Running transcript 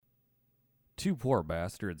Two Poor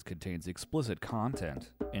Bastards contains explicit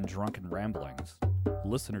content and drunken ramblings.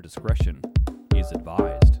 Listener discretion is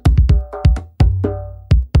advised.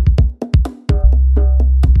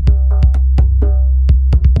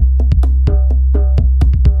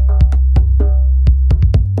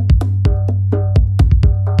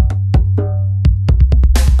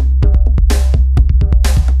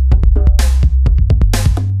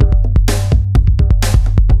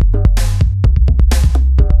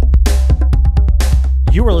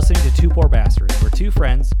 You are listening to Two Poor Bastards, where two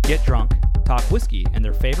friends get drunk, talk whiskey, and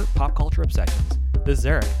their favorite pop culture obsessions. This is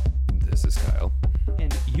Eric. This is Kyle.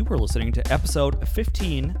 And you were listening to episode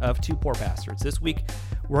 15 of Two Poor Bastards. This week,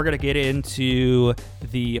 we're going to get into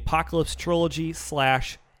the Apocalypse Trilogy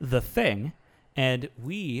 / The Thing, and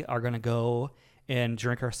we are going to go and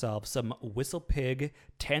drink ourselves some Whistle Pig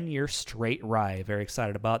 10-year straight rye. Very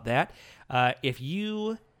excited about that. If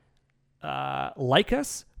you like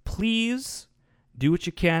us, please do what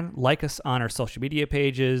you can. Like us on our social media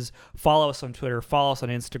pages. Follow us on Twitter. Follow us on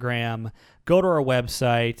Instagram. Go to our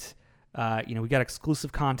website. We got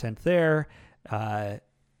exclusive content there. Give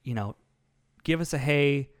us a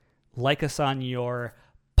hey. Like us on your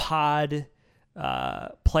pod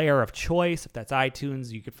player of choice. If that's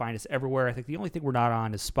iTunes, you can find us everywhere. I think the only thing we're not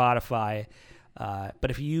on is Spotify.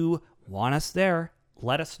 But if you want us there,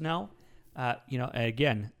 let us know.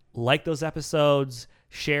 Again, like those episodes,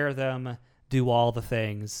 share them, do all the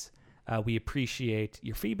things. We appreciate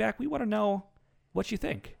your feedback. We want to know what you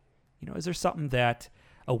think. Is there something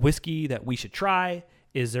a whiskey that we should try?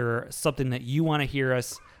 Is there something that you want to hear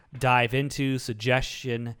us dive into?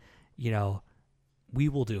 Suggestion? We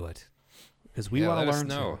will do it because we want to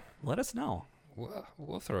learn. Let us know.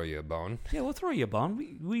 We'll throw you a bone. Yeah, we'll throw you a bone.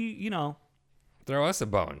 We throw us a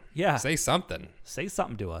bone. Yeah. Say something. Say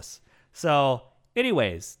something to us. So,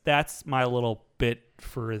 anyways, that's my little bit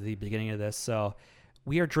for the beginning of this. So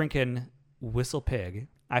we are drinking Whistle Pig.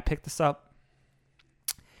 I picked this up.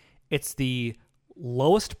 It's the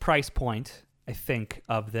lowest price point, I think,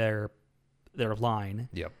 of their line.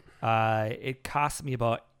 Yep. It cost me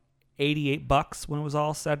about $88 when it was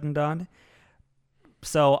all said and done.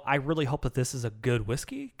 So I really hope that this is a good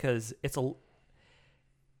whiskey because it's a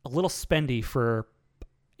little spendy for.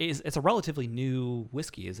 It's a relatively new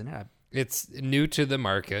whiskey, isn't it? It's new to the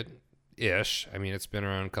market-ish. I mean, it's been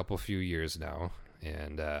around a few years now.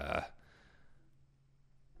 And,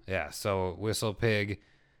 so Whistle Pig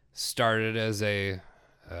started as a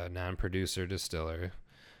non-producer distiller,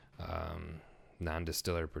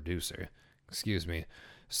 non-distiller producer, excuse me.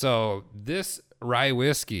 So this rye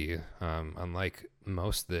whiskey, unlike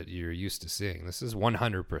most that you're used to seeing, this is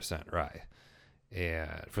 100% rye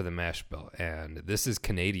and for the mash bill. And this is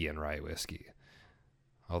Canadian rye whiskey.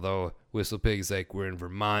 Although Whistle Pig's like, we're in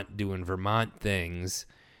Vermont doing Vermont things,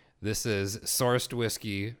 this is sourced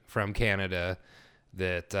whiskey from Canada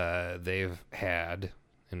that they've had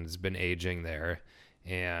and has been aging there.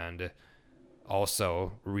 And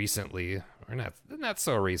also recently, or not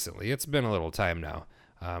so recently, it's been a little time now,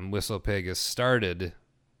 Whistle Pig has started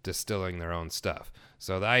distilling their own stuff.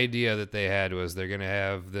 So the idea that they had was they're going to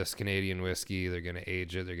have this Canadian whiskey, they're going to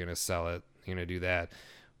age it, they're going to sell it, they're going to do that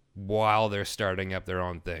while they're starting up their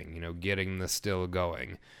own thing, getting the still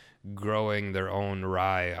going, growing their own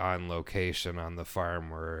rye on location on the farm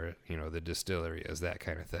where, the distillery is, that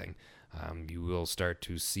kind of thing. You will start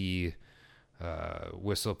to see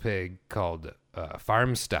Whistle Pig called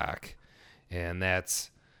farm stock, and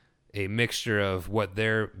that's a mixture of what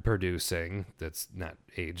they're producing that's not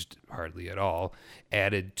aged hardly at all,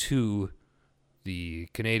 added to the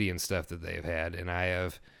Canadian stuff that they've had. And I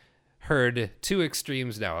have heard two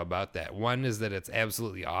extremes now about that. One is that it's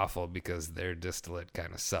absolutely awful because their distillate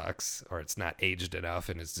kind of sucks, or it's not aged enough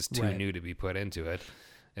and it's just too new to be put into it.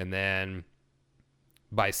 And then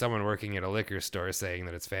by someone working at a liquor store saying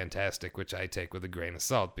that it's fantastic, which I take with a grain of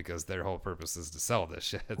salt because their whole purpose is to sell this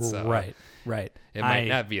shit. So right. It might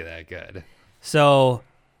not be that good. So,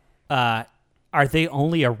 are they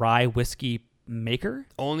only a rye whiskey maker?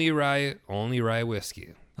 Only rye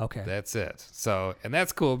whiskey. Okay. That's it. So, and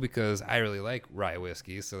that's cool because I really like rye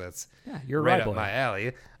whiskey, so that's you're right rye up boy. my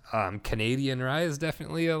alley. Canadian rye is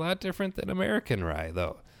definitely a lot different than American rye,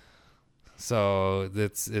 though. So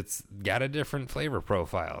it's got a different flavor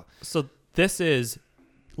profile. So this is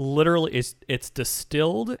literally it's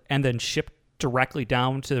distilled and then shipped directly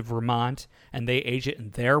down to Vermont, and they age it in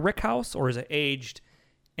their rickhouse, or is it aged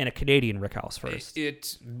in a Canadian rickhouse first?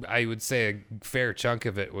 I would say a fair chunk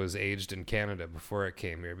of it was aged in Canada before it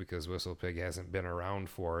came here because Whistle Pig hasn't been around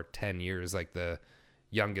for 10 years. Like the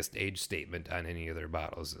youngest age statement on any of their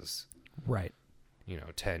bottles is right.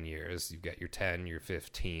 10 years. You've got your 10, your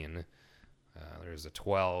 15. There's a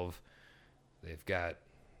 12. They've got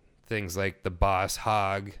things like the Boss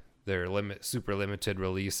Hog. They're super limited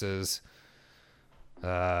releases.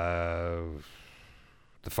 The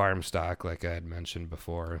farm stock, like I had mentioned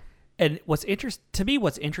before. And what's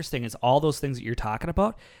interesting is all those things that you're talking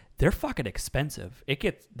about, they're fucking expensive.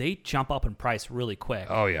 They jump up in price really quick.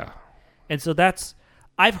 Oh yeah. And so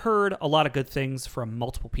I've heard a lot of good things from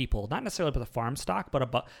multiple people, not necessarily about the farm stock,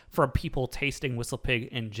 but from people tasting Whistle Pig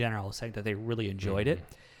in general, saying that they really enjoyed it.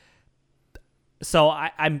 So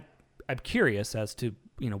I'm curious as to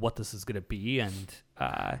what this is going to be, and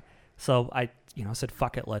so I said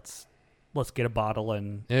fuck it, let's get a bottle.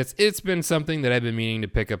 And it's been something that I've been meaning to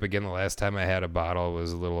pick up again. The last time I had a bottle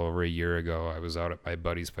was a little over a year ago. I was out at my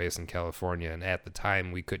buddy's place in California, and at the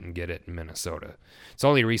time we couldn't get it in Minnesota. It's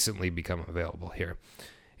only recently become available here.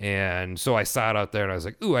 And so I saw it out there, and I was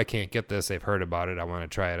like, ooh, I can't get this. I've heard about it. I want to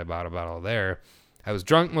try it. I bought a bottle there. I was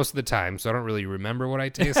drunk most of the time, so I don't really remember what I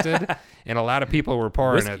tasted. And a lot of people were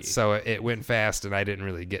pouring it, so it went fast, and I didn't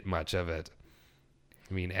really get much of it.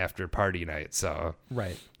 I mean, after party night, so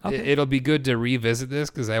right. Okay. It'll be good to revisit this,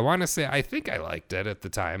 because I want to say I think I liked it at the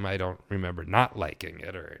time. I don't remember not liking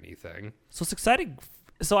it or anything. So it's exciting.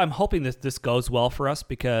 So I'm hoping that this goes well for us,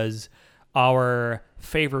 because our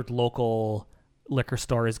favorite local liquor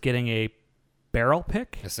store is getting a barrel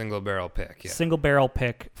pick. A single barrel pick, yeah. Single barrel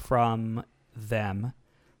pick from them.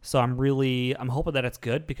 So I'm hoping that it's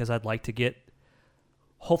good, because I'd like to get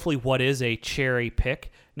hopefully what is a cherry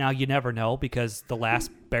pick. Now you never know, because the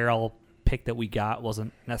last barrel pick that we got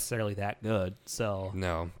wasn't necessarily that good. So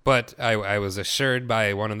no, but I was assured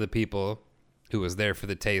by one of the people who was there for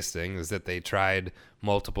the tasting is that they tried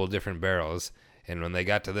multiple different barrels, and when they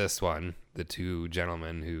got to this one, the two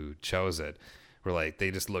gentlemen who chose it were like,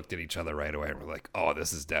 they just looked at each other right away and were like, oh,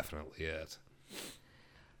 this is definitely it.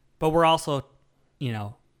 But we're also,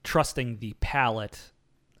 trusting the palate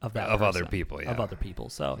of that of person, other people, yeah. Of other people.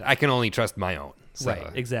 So I can only trust my own. So. Right,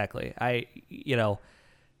 exactly. To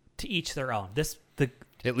each their own.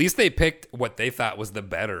 At least they picked what they thought was the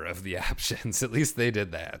better of the options. At least they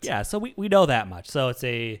did that. Yeah, so we know that much. So it's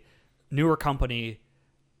a newer company,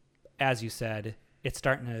 as you said. It's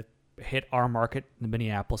starting to hit our market, the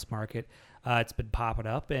Minneapolis market. It's been popping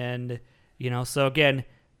up, and so again,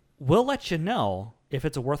 we'll let you know if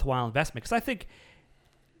it's a worthwhile investment, because I think,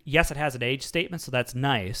 yes, it has an age statement, so that's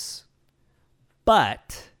nice,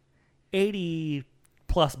 but $80+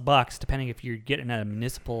 bucks, depending if you're getting at a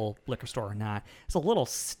municipal liquor store or not, it's a little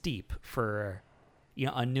steep for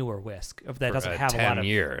a newer whisk that doesn't have a lot of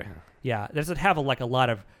year. Yeah, doesn't have a lot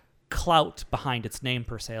of clout behind its name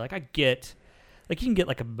per se. Like you can get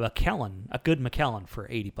like a good Macallan for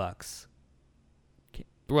 $80.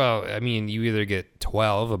 Well, I mean, you either get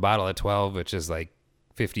a bottle of 12, which is like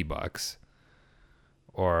 $50,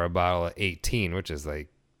 or a bottle of 18, which is like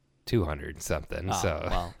 200 something. Oh, so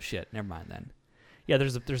well, shit, never mind then. Yeah,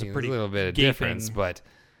 there's a pretty little bit of difference, but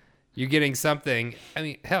you're getting something. I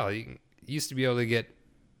mean, hell, you used to be able to get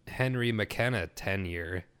Henry McKenna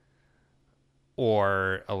 10-year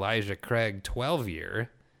or Elijah Craig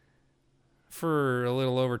 12-year for a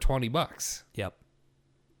little over $20. Yep.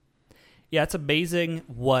 Yeah, it's amazing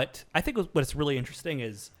what it's really interesting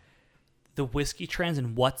is the whiskey trends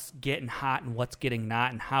and what's getting hot and what's getting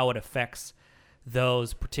not, and how it affects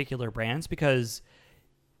those particular brands, because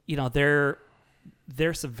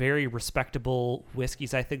there's some very respectable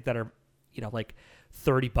whiskeys, I think, that are like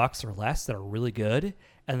 $30 or less, that are really good,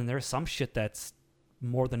 and then there's some shit that's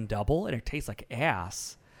more than double and it tastes like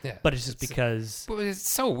ass. Yeah, but it's just because. But it's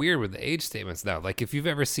so weird with the age statements now. Like, if you've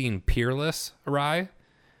ever seen Peerless rye,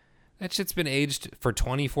 that shit's been aged for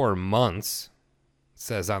 24 months, it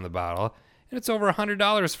says on the bottle, and it's over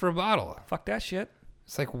 $100 for a bottle. Fuck that shit.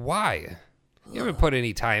 It's like, why? You haven't put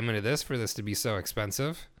any time into this for this to be so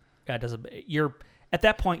expensive. Yeah, it doesn't. You're at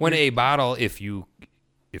that point when a bottle, if you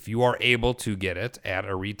are able to get it at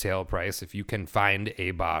a retail price, if you can find a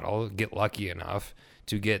bottle, get lucky enough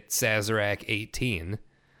to get Sazerac 18,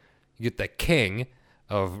 you get the king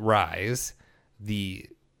of ryes,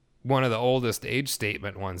 one of the oldest age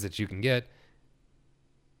statement ones that you can get,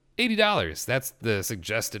 $80. That's the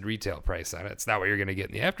suggested retail price on it. It's not what you're going to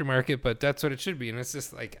get in the aftermarket, but that's what it should be. And it's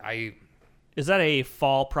just like, Is that a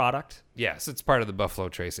fall product? Yes, it's part of the Buffalo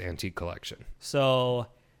Trace Antique Collection. So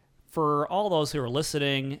for all those who are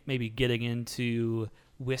listening, maybe getting into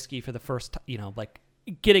whiskey for the first time, like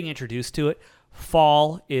getting introduced to it,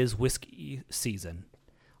 fall is whiskey season.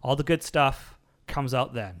 All the good stuff comes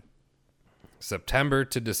out then. September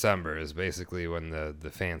to December is basically when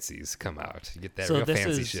the fancies come out. You get that real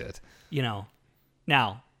fancy shit.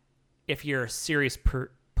 Now, if you're a serious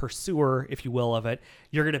pursuer, if you will, of it,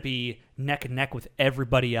 you're going to be neck and neck with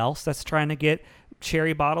everybody else that's trying to get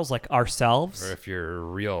cherry bottles like ourselves. Or if you're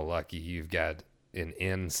real lucky, you've got an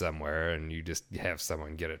inn somewhere and you just have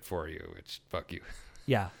someone get it for you, which fuck you.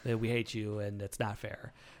 Yeah, we hate you and it's not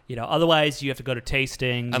fair. Otherwise you have to go to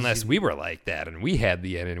tastings. Unless we were like that and we had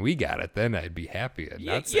the inn and we got it, then I'd be happy and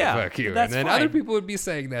not say fuck you. And then other people would be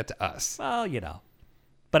saying that to us. Well,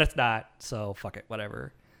 but it's not, so fuck it,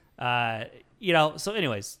 whatever. So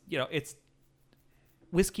anyways, it's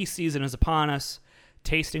whiskey season is upon us.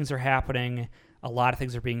 Tastings are happening. A lot of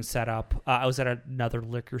things are being set up. I was at another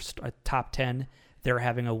liquor store, Top 10. They're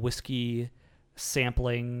having a whiskey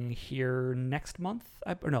sampling here next month.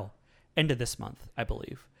 End of this month, I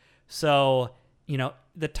believe. So,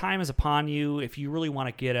 the time is upon you. If you really want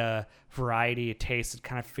to get a variety of tastes and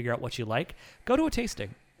kind of figure out what you like, go to a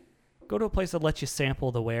tasting. Go to a place that lets you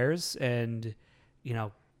sample the wares and,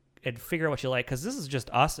 and figure out what you like. Because this is just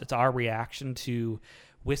us. It's our reaction to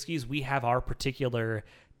whiskeys. We have our particular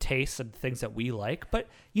tastes and things that we like. But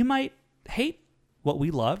you might hate what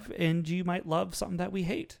we love, and you might love something that we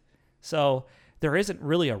hate. So there isn't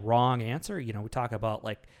really a wrong answer. We talk about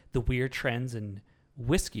like the weird trends in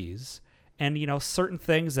whiskeys and, certain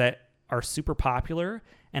things that are super popular,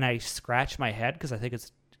 and I scratch my head because I think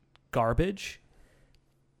it's garbage.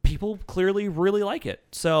 People clearly really like it.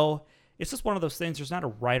 So it's just one of those things. There's not a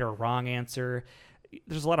right or wrong answer.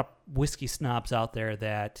 There's a lot of whiskey snobs out there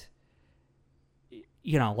that,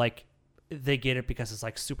 like they get it because it's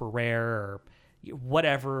like super rare or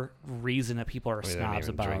whatever reason that people are snobs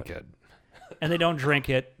about. Drink it. And they don't drink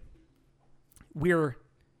it.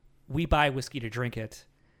 We buy whiskey to drink it,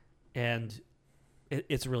 and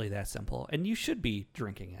it's really that simple. And you should be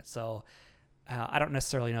drinking it. So I don't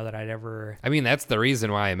necessarily know that I'd ever. I mean, that's the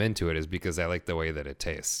reason why I'm into it, is because I like the way that it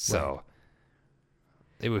tastes. Right. So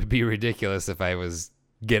it would be ridiculous if I was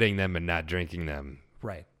getting them and not drinking them.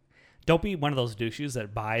 Right. Don't be one of those douches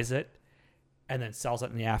that buys it and then sells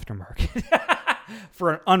it in the aftermarket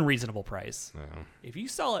for an unreasonable price. No. If you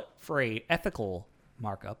sell it for a ethical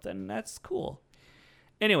markup, then that's cool.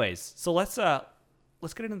 Anyways, so let's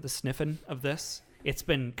get into the sniffing of this. It's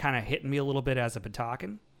been kind of hitting me a little bit as I've been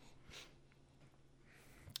talking.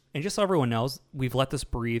 And just so everyone knows, we've let this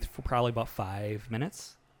breathe for probably about 5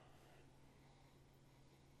 minutes.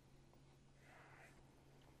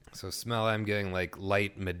 So smell, I'm getting like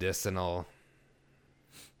light medicinal,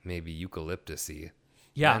 maybe eucalyptus-y.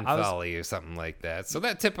 Yeah, mentholy or something like that. So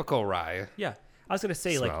that typical rye. Yeah, I was going to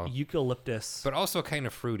say smell. like eucalyptus. But also kind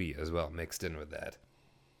of fruity as well, mixed in with that.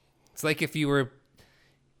 It's like if you were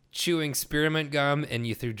chewing spearmint gum and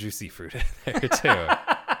you threw juicy fruit in there too.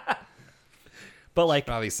 But like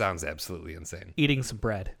probably sounds absolutely insane. Eating some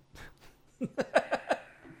bread.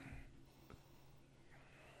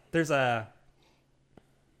 There's the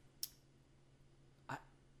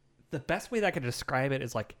best way that I could describe it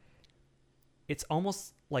is like, it's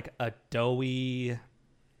almost like a doughy,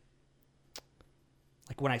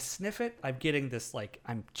 like when I sniff it, I'm getting this, like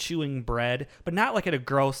I'm chewing bread, but not like in a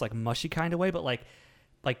gross, like mushy kind of way, but like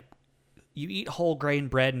you eat whole grain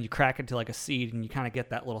bread and you crack it into like a seed and you kind of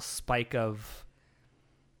get that little spike of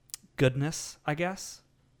goodness, I guess.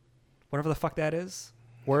 Whatever the fuck that is.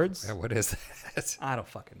 Words? Yeah, what is that? I don't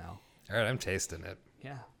fucking know. All right, I'm tasting it.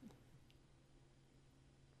 Yeah.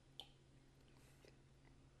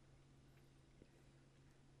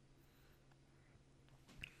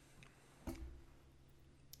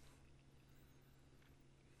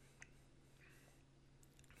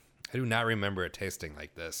 I do not remember it tasting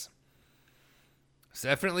like this. It's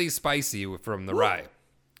definitely spicy from the rye.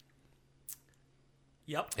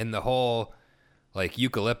 Yep. And the whole like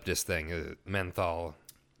eucalyptus thing, menthol,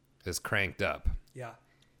 is cranked up. Yeah.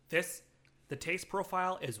 The taste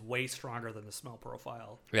profile is way stronger than the smell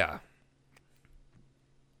profile. Yeah.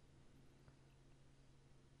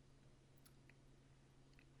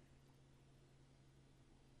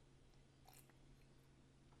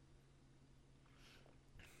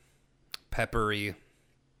 Peppery.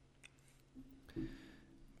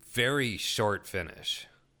 Very short finish.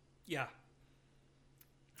 Yeah.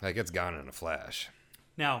 Like it's gone in a flash.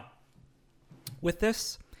 Now, with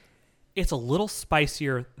this, it's a little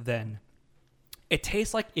spicier than... It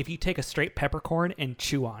tastes like if you take a straight peppercorn and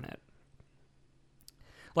chew on it.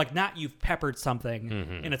 Like not you've peppered something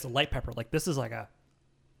and it's a light pepper. Like this is like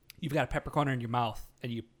you've got a peppercorn in your mouth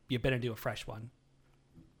and you bit into a fresh one.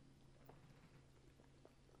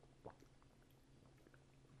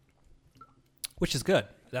 Which is good.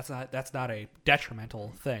 That's not a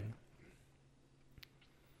detrimental thing.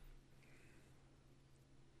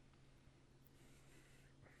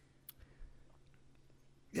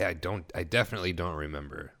 Yeah, I definitely don't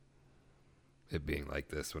remember it being like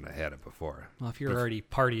this when I had it before. Well, if you're already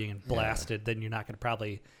partying and blasted, then you're not going to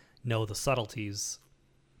probably know the subtleties.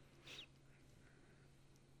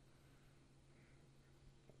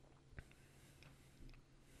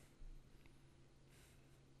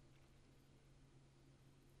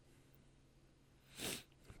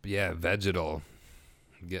 But yeah, vegetal.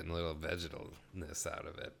 Getting a little vegetalness out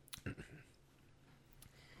of it.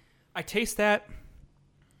 I taste that,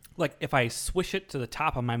 like, if I swish it to the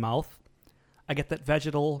top of my mouth, I get that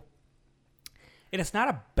vegetal. And it's not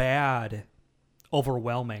a bad,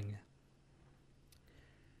 overwhelming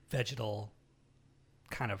vegetal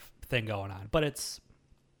kind of thing going on. But it's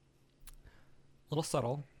a little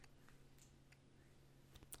subtle.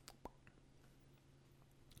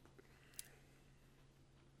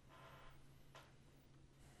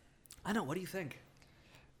 I know. What do you think?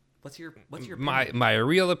 What's your opinion? My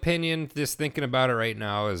real opinion, just thinking about it right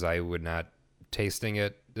now, is I would not, tasting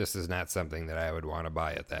it, this is not something that I would want to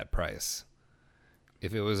buy at that price.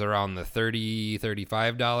 If it was around the $30,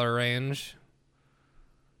 $35 range,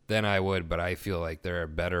 then I would, but I feel like there are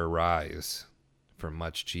better ryes for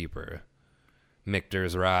much cheaper.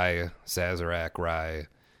 Michter's rye, Sazerac rye.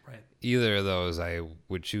 Right. Either of those I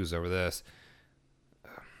would choose over this.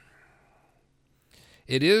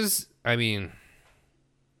 It is, I mean,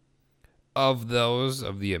 of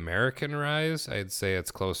the American ryes, I'd say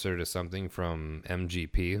it's closer to something from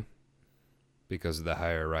MGP because of the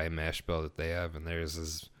higher rye mash bill that they have, and theirs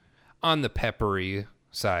is on the peppery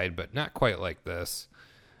side, but not quite like this.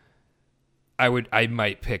 I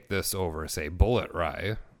might pick this over, say, Bullet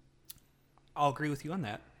Rye. I'll agree with you on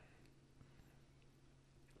that.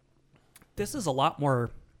 This is a lot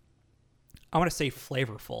more, I want to say,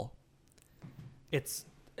 flavorful. It's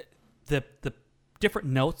the different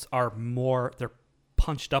notes are more, they're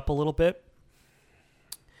punched up a little bit.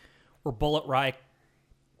 Where Bullet Rye,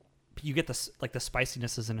 you get this, like, the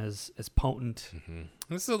spiciness isn't as potent. Mm-hmm.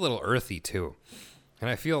 This is a little earthy too, and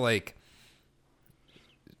I feel like,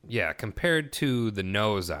 yeah, compared to the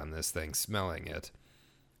nose on this thing, smelling it,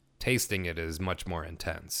 tasting it is much more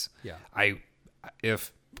intense. Yeah.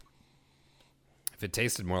 If it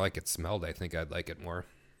tasted more like it smelled, I think I'd like it more.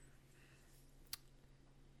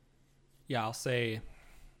 Yeah, I'll say,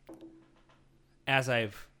 as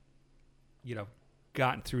I've,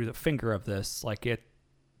 gotten through the finger of this, like,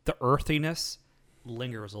 the earthiness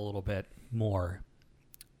lingers a little bit more.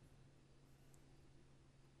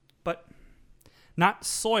 But not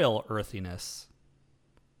soil earthiness,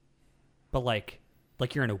 but like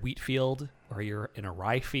you're in a wheat field or you're in a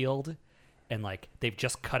rye field and, like, they've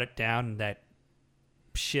just cut it down and that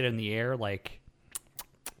shit in the air, like,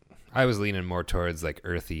 I was leaning more towards, like,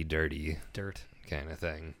 earthy, dirty dirt kind of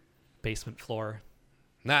thing. Basement floor.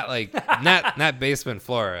 Not like not basement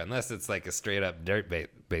floor, unless it's like a straight up dirt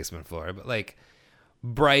basement floor, but like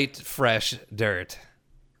bright, fresh dirt,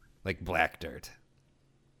 like black dirt.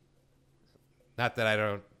 Not that I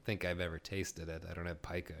don't think I've ever tasted it. I don't have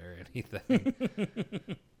pica or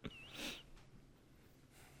anything.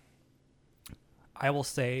 I will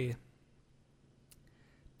say,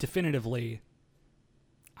 definitively,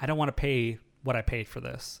 I don't want to pay what I paid for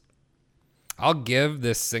this. I'll give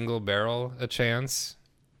this single barrel a chance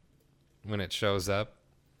when it shows up.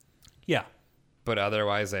 Yeah. But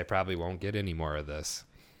otherwise, I probably won't get any more of this.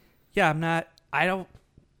 Yeah,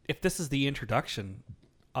 if this is the introduction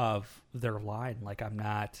of their line, like,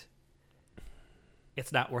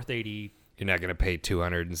 it's not worth 80. You're not going to pay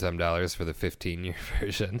 $200 and some for the 15-year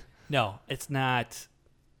version. No, it's not.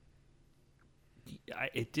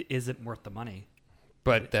 It isn't worth the money.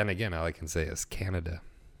 But then again, all I can say is Canada.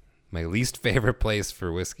 My least favorite place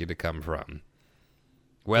for whiskey to come from.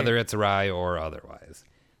 Whether it's rye or otherwise.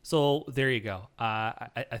 So there you go.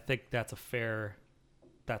 I think that's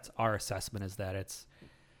our assessment, is that it's,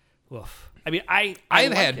 oof. I mean, I've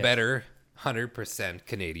like had better 100%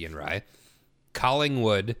 Canadian rye.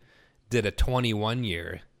 Collingwood did a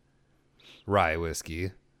 21-year rye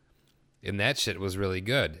whiskey, and that shit was really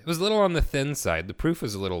good. It was a little on the thin side. The proof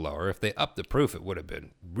was a little lower. If they upped the proof, it would have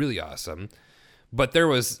been really awesome. But there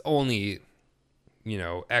was only,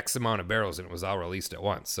 X amount of barrels, and it was all released at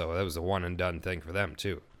once. So that was a one and done thing for them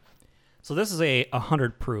too. So this is a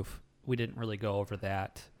 100 proof. We didn't really go over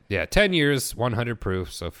that. Yeah, 10 years, 100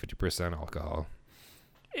 proof, so 50% alcohol.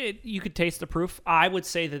 You could taste the proof. I would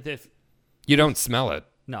say that if... You don't smell it.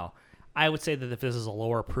 No. I would say that if this is a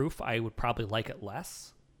lower proof, I would probably like it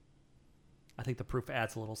less. I think the proof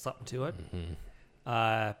adds a little something to it.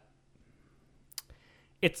 Mm-hmm.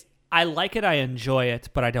 I like it, I enjoy it,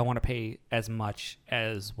 but I don't want to pay as much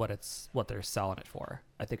as what they're selling it for.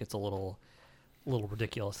 I think it's a little a little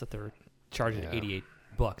ridiculous that they're charging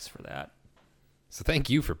 $88 for that. So thank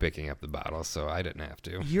you for picking up the bottle, so I didn't have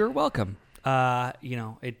to. You're welcome. I'm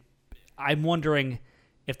wondering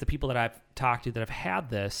if the people that I've talked to that have had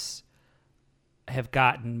this have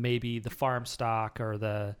gotten maybe the farm stock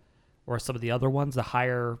or some of the other ones, the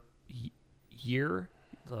higher year,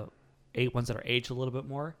 the 8 ones that are aged a little bit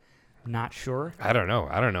more. I'm not sure. I don't know.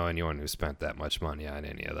 I don't know anyone who spent that much money on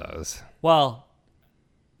any of those. Well,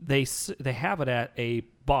 they have it at a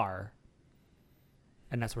bar,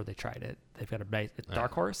 and that's where they tried it. They've got a nice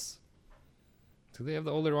Dark Horse. Do they have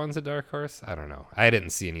the older ones at Dark Horse? I don't know. I didn't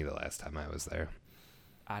see any the last time I was there.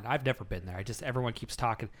 And I've never been there. Everyone keeps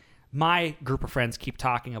talking. My group of friends keep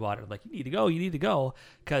talking about it. Like, you need to go.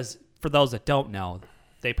 Because for those that don't know,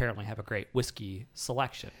 they apparently have a great whiskey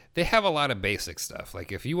selection. They have a lot of basic stuff.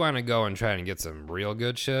 Like, if you want to go and try and get some real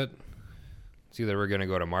good shit, it's either we're going to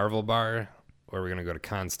go to Marvel Bar or we're going to go to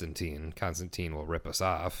Constantine. Constantine will rip us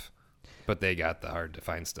off. But they got the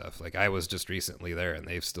hard-to-find stuff. Like, I was just recently there, and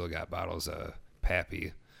they've still got bottles of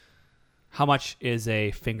Pappy. How much is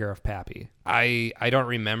a finger of Pappy? I don't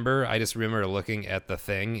remember. I just remember looking at the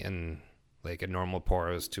thing, and like a normal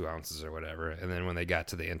pour was 2 ounces or whatever. And then when they got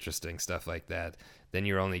to the interesting stuff like that, then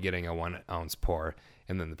you're only getting a 1 ounce pour,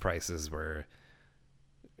 and then the prices were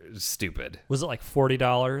stupid. Was it like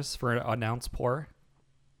 $40 for an ounce pour?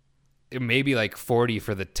 It may be like 40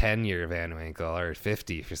 for the 10-year Van Winkle or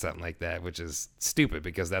 50 for something like that, which is stupid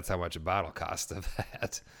because that's how much a bottle costs of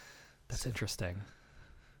that. That's interesting.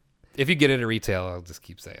 If you get it at retail, I'll just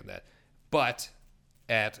keep saying that. But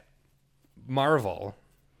at Marvel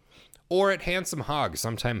or at Handsome Hog,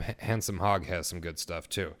 sometimes Handsome Hog has some good stuff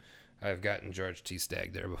too. I've gotten George T.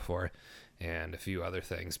 Stagg there before and a few other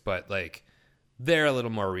things, but like they're a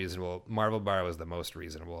little more reasonable. Marvel Bar was the most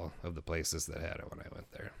reasonable of the places that had it when I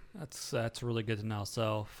went there. That's really good to know.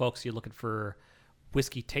 So, folks, you're looking for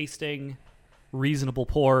whiskey tasting, reasonable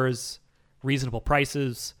pours, reasonable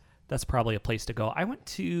prices. That's probably a place to go. I went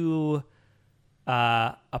to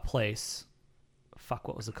a place. Fuck,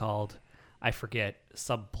 what was it called? I forget.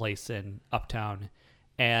 Some place in Uptown.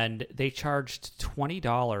 And they charged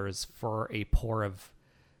 $20 for a pour of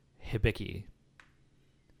Hibiki,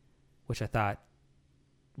 which I thought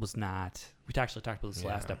was not. We actually talked about this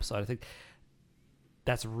last episode. I think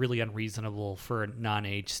that's really unreasonable for a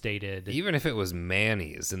non-age stated. Even if it was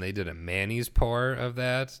Manny's and they did a Manny's pour of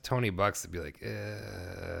that, $20 would be like,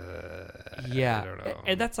 yeah. I don't know.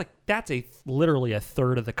 And that's literally a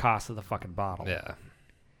third of the cost of the fucking bottle. Yeah.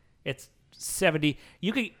 It's 70.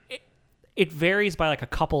 It varies by like a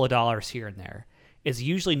couple of dollars here and there. It's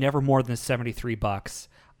usually never more than $73.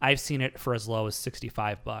 I've seen it for as low as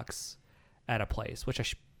 $65 at a place, which I'm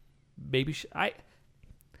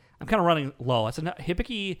kind of running low.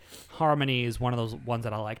 Hibiki Harmony is one of those ones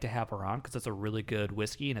that I like to have around because it's a really good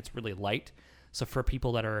whiskey and it's really light. So for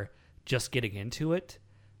people that are just getting into it,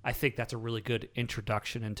 I think that's a really good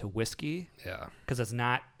introduction into whiskey. Yeah. Because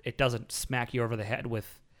it doesn't smack you over the head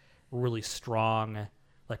with really strong,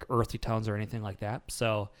 like earthy tones or anything like that.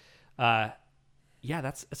 So, I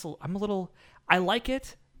like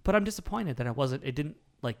it, but I'm disappointed that it didn't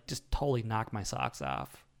like just totally knock my socks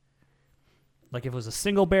off. Like if it was a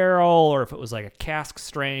single barrel or if it was like a cask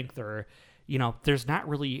strength or, there's not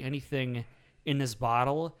really anything in this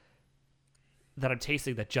bottle that I'm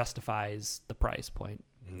tasting that justifies the price point.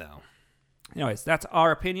 No. Anyways, that's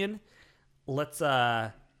our opinion. Let's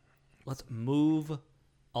move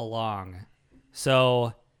along.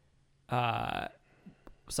 So,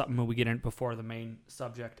 something we get in before the main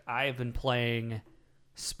subject. I've been playing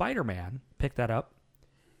Spider-Man. Picked that up.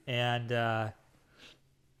 And,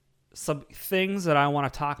 some things that I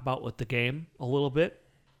want to talk about with the game a little bit.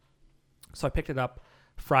 So I picked it up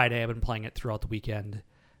Friday. I've been playing it throughout the weekend.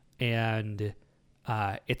 And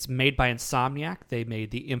it's made by Insomniac. They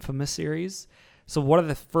made the Infamous series. So one of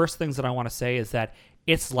the first things that I want to say is that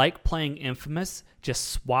it's like playing Infamous. Just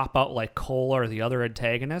swap out like Cole or the other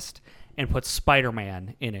antagonist and put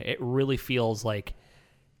Spider-Man in it. It really feels like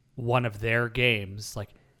one of their games.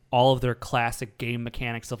 Like all of their classic game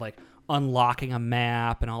mechanics of like unlocking a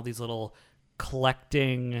map and all these little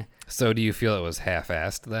collecting. So do you feel it was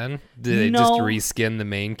half-assed then? Did they just reskin the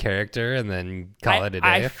main character and then call it a day?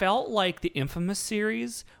 I felt like the Infamous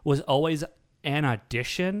series was always an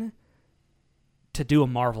addition to do a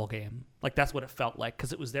Marvel game. Like that's what it felt like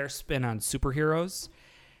because it was their spin on superheroes.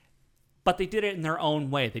 But they did it in their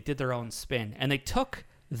own way. They did their own spin. And they took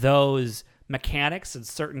those mechanics and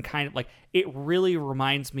certain kind of like it really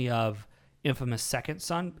reminds me of Infamous Second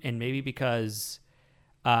Son, and maybe because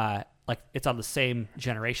like it's on the same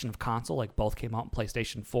generation of console, like both came out in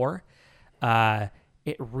PlayStation 4.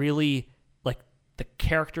 It really like the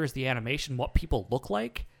characters, the animation, what people look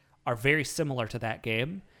like are very similar to that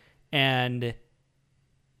game. And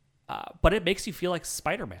but it makes you feel like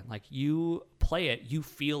Spider-Man. Like, you play it, you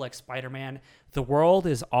feel like Spider-Man. The world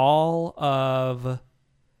is all of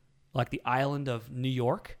like the island of New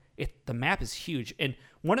York. The map is huge. And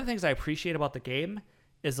one of the things I appreciate about the game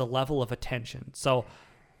is the level of attention. So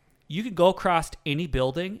you could go across any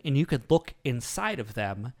building and you could look inside of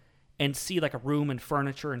them and see like a room and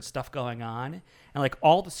furniture and stuff going on. And like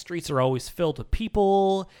all the streets are always filled with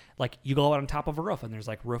people. Like, you go out on top of a roof and there's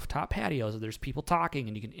like rooftop patios and there's people talking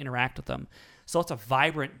and you can interact with them. So it's a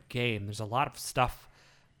vibrant game. There's a lot of stuff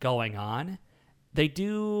going on. They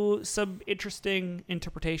do some interesting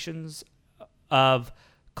interpretations of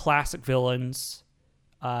classic villains.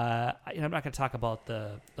 I'm not going to talk about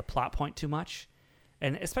the plot point too much.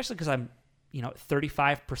 And especially because I'm,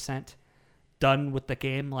 35% done with the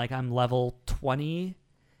game. Like, I'm level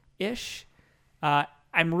 20-ish.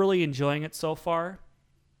 I'm really enjoying it so far.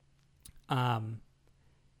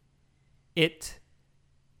 It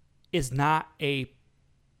is not a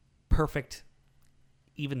perfect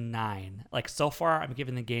even 9. Like, so far, I'm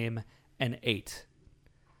giving the game an 8.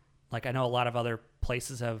 Like, I know a lot of other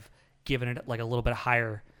places have given it like a little bit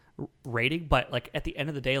higher rating, but like at the end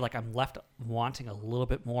of the day, like, I'm left wanting a little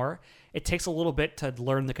bit more. It takes a little bit to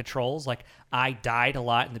learn the controls. Like, I died a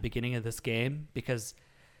lot in the beginning of this game because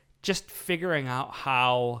just figuring out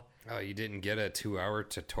how... Oh, you didn't get a 2-hour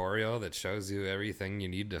tutorial that shows you everything you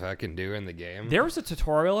need to fucking do in the game? There was a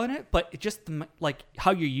tutorial in it, but it just, like,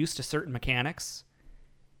 how you're used to certain mechanics,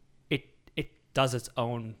 it does its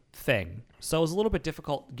own thing. So it was a little bit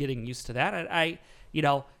difficult getting used to that. I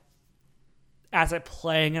as I'm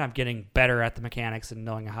playing it, I'm getting better at the mechanics and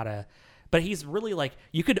knowing how to... But he's really, like,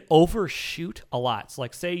 you could overshoot a lot. So,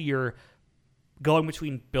 like, say you're going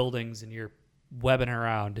between buildings and you're webbing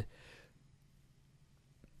around.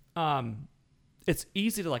 It's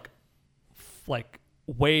easy to, like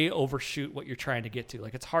way overshoot what you're trying to get to.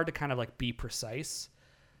 Like, it's hard to kind of, like, be precise.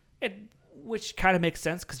 Which kind of makes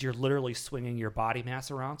sense because you're literally swinging your body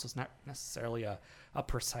mass around, so it's not necessarily a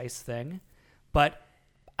precise thing. But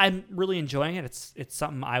I'm really enjoying it. It's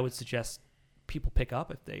something I would suggest people pick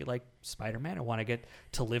up if they like Spider-Man and want to get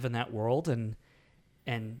to live in that world and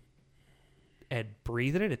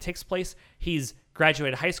breathe in it. It takes place. He's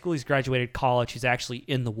graduated high school. He's graduated college. He's actually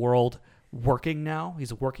in the world working now. He's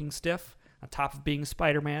a working stiff on top of being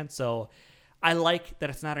Spider-Man. So I like that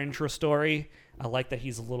it's not an intro story. I like that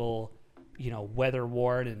he's a little, weather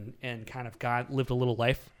worn and kind of lived a little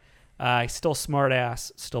life. He's still smart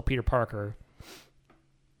ass, still Peter Parker.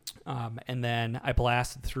 And then I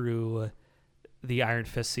blasted through the Iron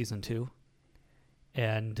Fist season 2.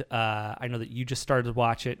 And I know that you just started to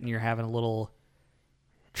watch it and you're having a little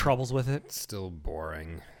troubles with it. Still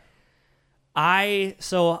boring. I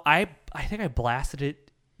think I blasted it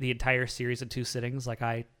the entire series in 2 sittings. Like,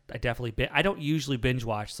 I definitely I don't usually binge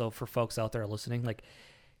watch, so for folks out there listening, like,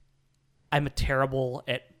 I'm terrible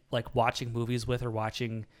at like watching movies with or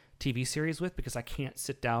watching TV series with because I can't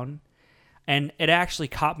sit down. And it actually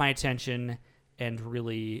caught my attention and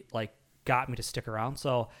really like got me to stick around.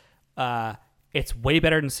 So it's way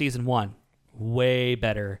better than season 1. Way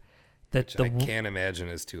better. Which I can't imagine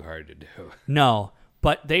is too hard to do. No,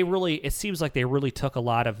 but it seems like they really took a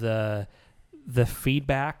lot of the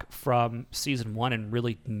feedback from season 1 and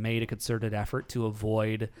really made a concerted effort to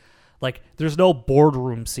avoid, like, there's no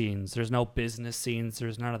boardroom scenes, there's no business scenes,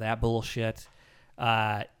 there's none of that bullshit.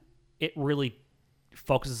 It really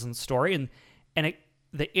focuses on the story, and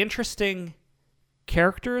the interesting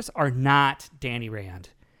characters are not Danny Rand.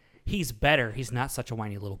 He's better. He's not such a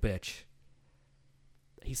whiny little bitch.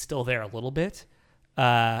 He's still there a little bit.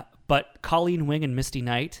 But Colleen Wing and Misty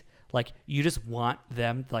Knight, like, you just want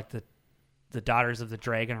them, like the Daughters of the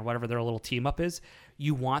Dragon or whatever their little team up is.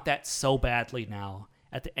 You want that so badly now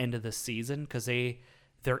at the end of the season because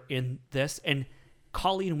they're in this. And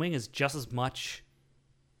Colleen Wing is just as much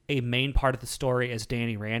a main part of the story as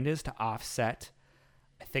Danny Rand is to offset,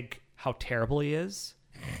 I think, how terrible he is.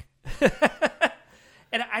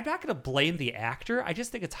 And I'm not going to blame the actor. I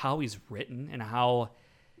just think it's how he's written and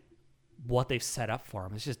what they've set up for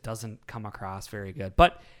him. It just doesn't come across very good.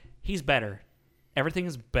 But he's better. Everything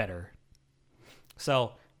is better.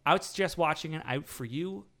 So I would suggest watching it. I'll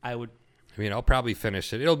probably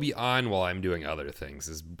finish it. It'll be on while I'm doing other things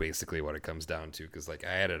is basically what it comes down to. Because, like,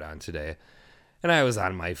 I had it on today. And I was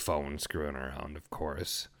on my phone screwing around, of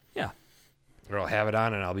course. Yeah. Or I'll have it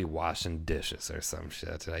on and I'll be washing dishes or some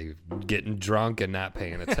shit. I'm getting drunk and not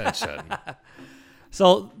paying attention.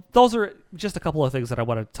 So those are just a couple of things that I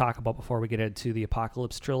want to talk about before we get into the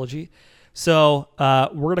Apocalypse Trilogy. So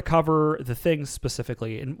we're going to cover the things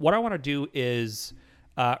specifically. And what I want to do is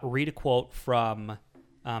read a quote from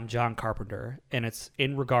John Carpenter, and it's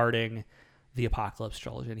in regarding the Apocalypse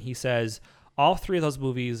Trilogy. And he says, all three of those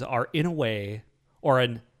movies are in a way, or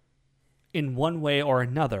in one way or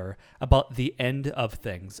another, about the end of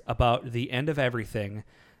things, about the end of everything,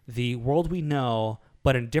 the world we know,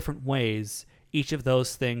 but in different ways. Each of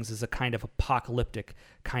those things is a kind of apocalyptic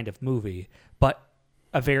kind of movie, but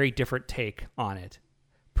a very different take on it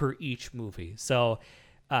per each movie. So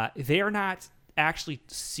they are not actually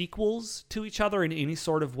sequels to each other in any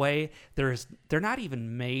sort of way. They're not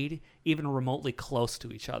even made even remotely close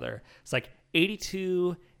to each other. It's like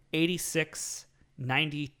 82, 86,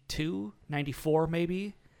 92, 94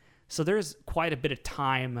 maybe. So there's quite a bit of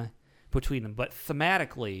time between them, but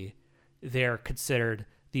thematically they're considered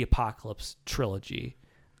the Apocalypse Trilogy.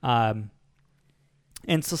 And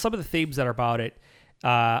so some of the themes that are about it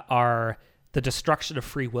are the destruction of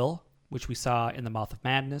free will, which we saw in The Mouth of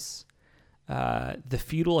Madness, the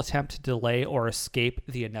futile attempt to delay or escape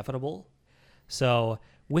the inevitable. So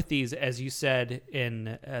with these, as you said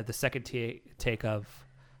in the second take of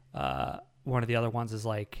one of the other ones, is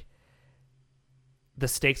like the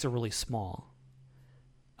stakes are really small.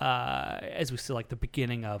 As we see like the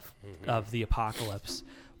beginning of the apocalypse.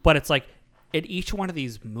 But it's like in each one of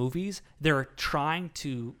these movies, they're trying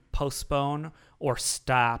to postpone or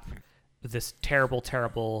stop this terrible,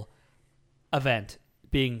 terrible event,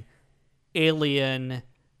 being alien,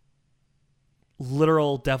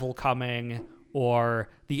 literal devil coming, or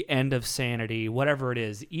the end of sanity, whatever it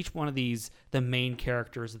is. Each one of these, the main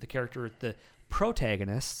characters, the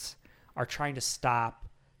protagonists, are trying to stop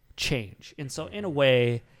change. And so in a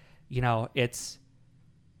way, it's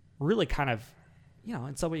really kind of,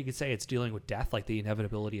 in some way you could say it's dealing with death, like the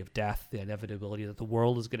inevitability of death, the inevitability that the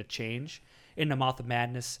world is going to change. In The Mouth of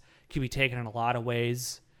Madness can be taken in a lot of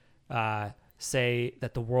ways. Say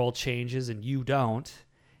that the world changes and you don't.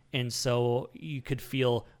 And so you could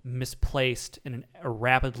feel misplaced in a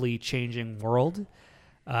rapidly changing world.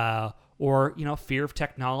 Or, fear of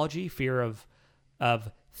technology, fear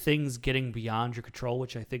of things getting beyond your control,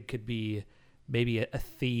 which I think could be maybe a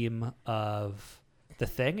theme of The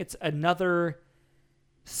Thing. It's another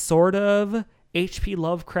sort of H.P.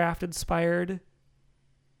 Lovecraft inspired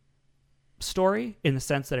story in the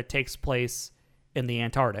sense that it takes place in the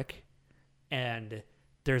Antarctic and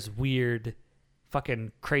there's weird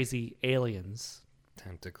fucking crazy aliens,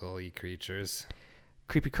 tentacle-y creatures,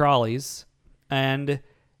 creepy crawlies. And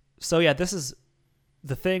so yeah, this is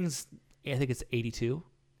The Thing's, I think it's 82.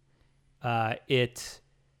 It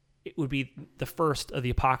would be the first of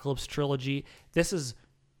the Apocalypse Trilogy. This is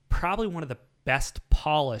probably one of the best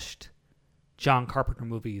polished John Carpenter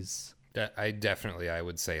movies. I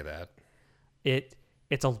would say that.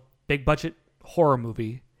 It's a big budget horror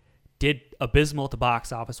movie. Did abysmal at the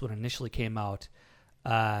box office when it initially came out.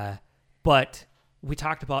 But we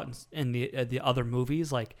talked about in the other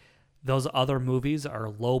movies, like those other movies are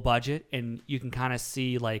low budget and you can kind of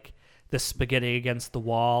see like the spaghetti against the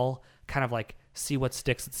wall, kind of like see what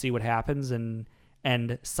sticks and see what happens.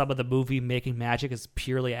 And some of the movie making magic is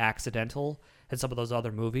purely accidental in some of those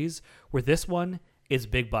other movies, where this one is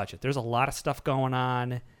big budget. There's a lot of stuff going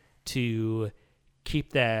on to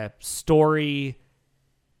keep the story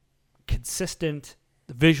consistent,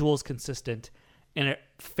 the visuals consistent, and it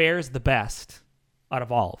fares the best out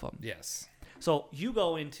of all of them. Yes. So you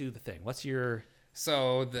go into The Thing. What's your...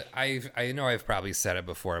 So I know I've probably said it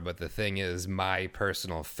before, but The Thing is my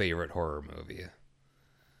personal favorite horror movie.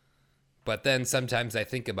 But then sometimes I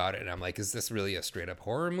think about it and I'm like, is this really a straight up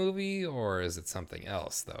horror movie or is it something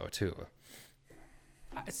else though too?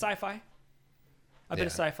 It's sci-fi. A bit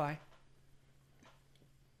of sci-fi.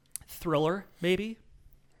 Thriller, maybe.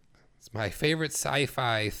 It's my favorite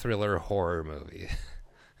sci-fi thriller horror movie.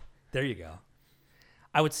 There you go.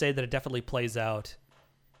 I would say that it definitely plays out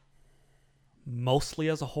mostly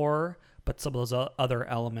as a horror, but some of those other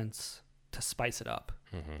elements to spice it up.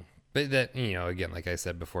 Mm-hmm. But that, again, like I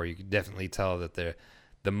said before, you could definitely tell that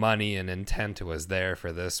the money and intent was there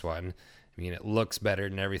for this one. I mean, it looks better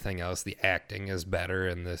than everything else. The acting is better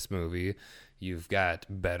in this movie. You've got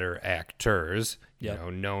better actors,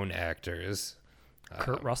 known actors.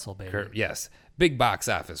 Kurt Russell, baby. Yes. Big box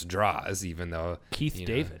office draws, even though... Keith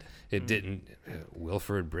David. It didn't...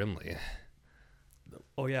 Wilford Brimley.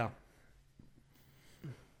 Oh, yeah.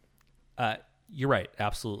 You're right.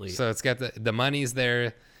 Absolutely. So it's got the money's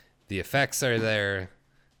there. The effects are there.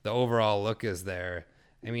 The overall look is there.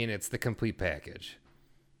 I mean, it's the complete package.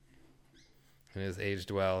 It has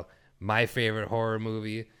aged well. My favorite horror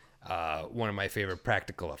movie. One of my favorite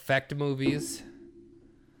practical effect movies.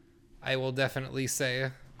 I will definitely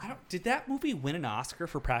say. Did that movie win an Oscar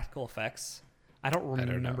for practical effects? I don't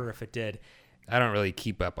remember if it did. I don't really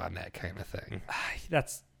keep up on that kind of thing.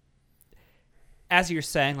 That's, as you're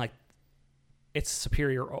saying, like, it's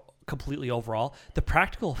superior completely overall. The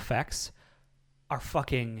practical effects are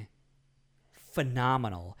fucking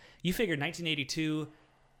phenomenal. You figure 1982,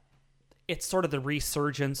 it's sort of the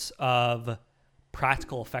resurgence of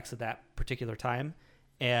practical effects at that particular time.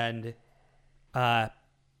 And the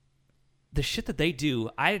shit that they do,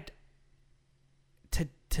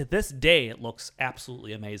 to this day, it looks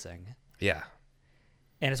absolutely amazing. Yeah.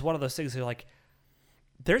 And it's one of those things where, like,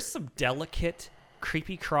 there's some delicate,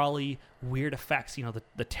 creepy crawly, weird effects. You know,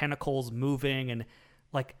 the tentacles moving and,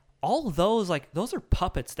 like, all of those, like, those are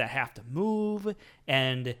puppets that have to move,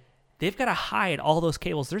 and they've got to hide all those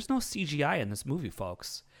cables. There's no CGI in this movie,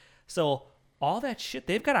 folks. So all that shit,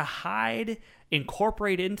 they've got to hide,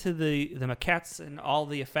 incorporate into the maquettes and all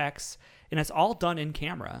the effects, and it's all done in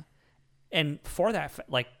camera. And for that,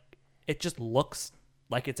 like, it just looks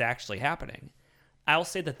like it's actually happening. I'll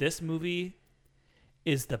say that this movie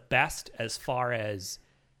is the best as far as,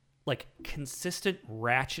 like, consistent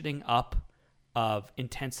ratcheting up of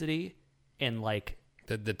intensity, and, like,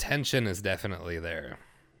 the tension is definitely there.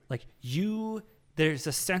 Like, there's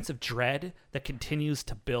a sense of dread that continues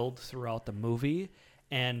to build throughout the movie,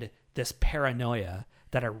 and this paranoia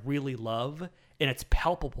that I really love, and it's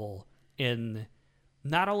palpable in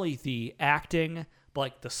not only the acting, but,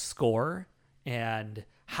 like, the score and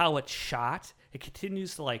how it's shot. It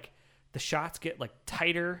continues to, like, the shots get, like,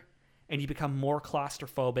 tighter, and you become more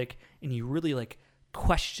claustrophobic, and you really, like,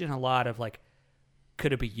 question a lot of, like,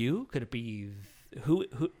 could it be you? Could it be who?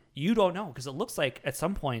 You don't know, because it looks like at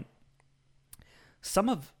some point some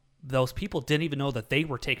of those people didn't even know that they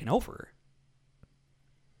were taken over.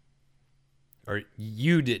 Or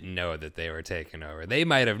you didn't know that they were taken over. They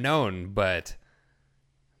might have known, but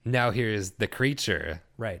now here's the creature.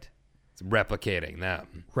 Right. It's replicating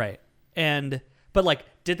them. Right. But,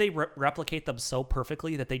 like, did they replicate them so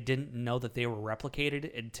perfectly that they didn't know that they were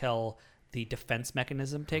replicated until the defense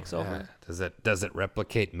mechanism takes over? Does it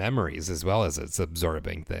replicate memories as well as it's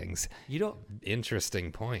absorbing things? You don't.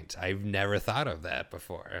 Interesting point. I've never thought of that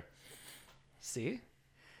before. See?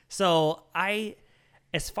 So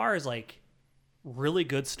as far as, like, really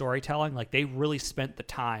good storytelling, like, they really spent the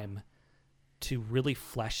time to really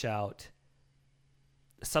flesh out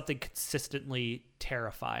something consistently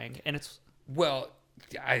terrifying. And it's, well,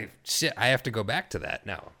 I have to go back to that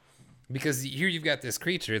now. Because here you've got this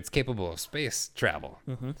creature, it's capable of space travel.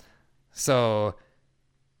 Mm-hmm. So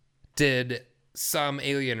did some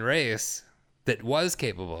alien race that was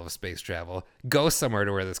capable of space travel go somewhere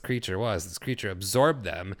to where this creature was? This creature absorbed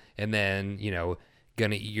them and then,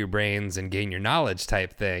 gonna eat your brains and gain your knowledge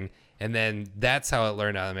type thing. And then that's how it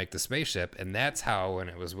learned how to make the spaceship. And that's how, when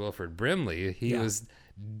it was Wilford Brimley, he was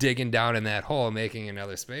digging down in that hole making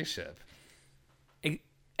another spaceship.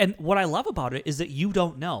 And what I love about it is that you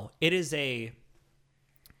don't know. It is a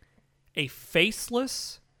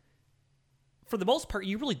faceless, for the most part,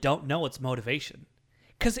 you really don't know its motivation.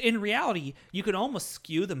 Because in reality, you can almost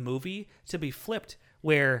skew the movie to be flipped,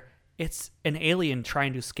 where it's an alien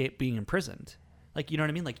trying to escape being imprisoned. Like, you know what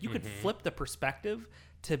I mean? Like, you could flip the perspective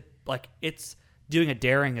to, like, it's doing a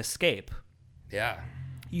daring escape. Yeah.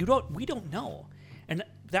 We don't know. And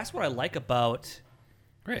that's what I like about...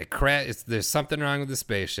 Right. There's something wrong with the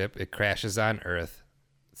spaceship. It crashes on Earth.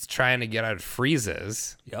 It's trying to get out. It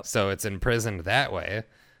freezes. Yep. So it's imprisoned that way.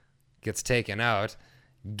 Gets taken out.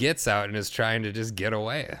 Gets out and is trying to just get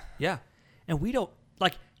away. Yeah. And we don't...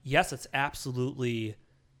 Like, yes, it's absolutely,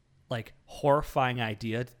 like, horrifying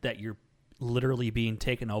idea that you're literally being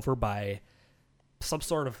taken over by some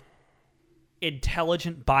sort of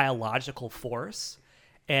intelligent biological force.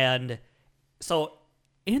 And so...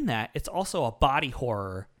 in that, it's also a body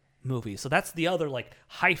horror movie. So that's the other, like,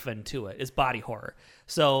 hyphen to it, is body horror.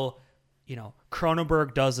 So,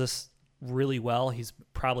 Cronenberg does this really well. He's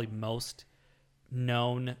probably most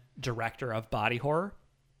known director of body horror.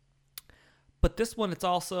 But this one, it's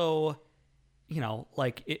also,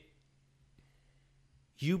 like,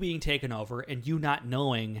 you being taken over and you not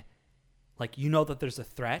knowing, like, that there's a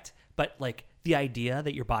threat, but, like, the idea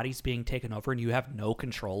that your body's being taken over and you have no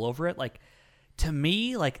control over it, like, to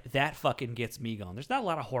me, like, that fucking gets me going. There's not a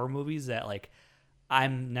lot of horror movies that, like,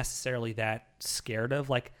 I'm necessarily that scared of.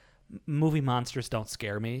 Like, movie monsters don't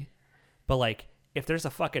scare me. But, like, if there's a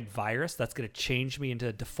fucking virus that's going to change me into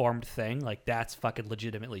a deformed thing, like, that's fucking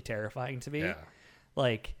legitimately terrifying to me. Yeah.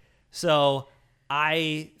 Like, so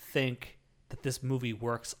I think that this movie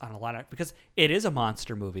works on a lot of... because it is a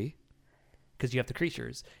monster movie. because you have the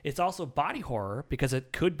creatures. It's also body horror because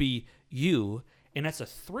it could be you, and it's a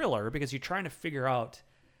thriller because they're trying to figure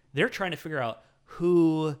out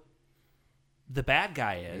who the bad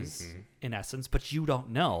guy is, in essence, but you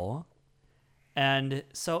don't know. And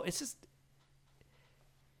so it's just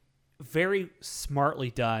very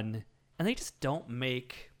smartly done, and they just don't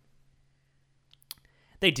make...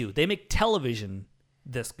 They do. They make television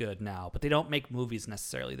this good now, but they don't make movies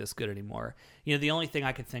necessarily this good anymore. You know, the only thing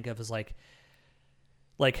I could think of is like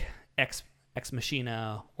Ex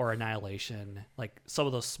Machina or Annihilation, like some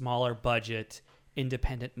of those smaller budget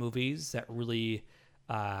independent movies that really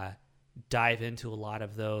dive into a lot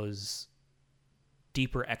of those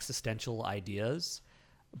deeper existential ideas,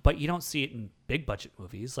 but you don't see it in big budget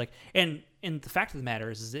movies. Like, and the fact of the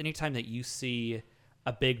matter is anytime that you see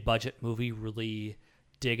a big budget movie really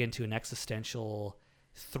dig into an existential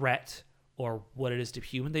threat or what it is to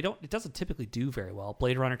human, it doesn't typically do very well.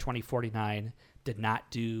 Blade Runner 2049 did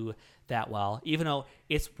not do that well, even though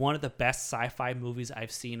it's one of the best sci-fi movies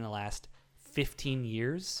I've seen in the last 15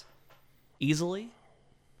 years, easily.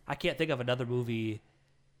 I can't think of another movie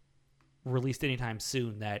released anytime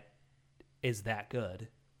soon that is that good.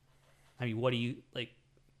 I mean, what do you like?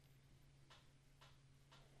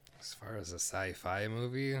 As far as a sci-fi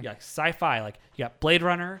movie? Yeah, sci-fi. Like, you got Blade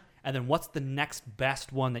Runner, and then what's the next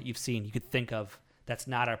best one that you've seen you could think of that's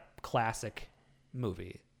not a classic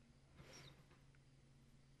movie?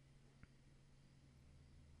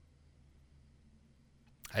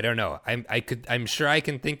 I don't know. I'm sure I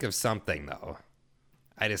can think of something, though.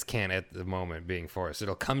 I just can't at the moment being forced.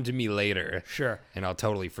 It'll come to me later. Sure. And I'll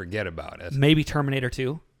totally forget about it. Maybe Terminator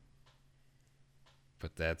 2.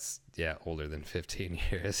 But that's, older than 15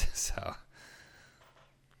 years, so...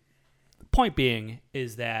 Point being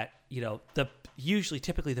is that,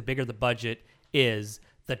 typically the bigger the budget is,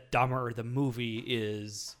 the dumber the movie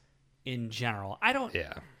is in general.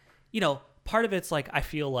 Part of it's like, I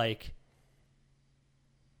feel like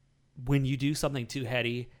when you do something too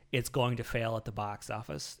heady, it's going to fail at the box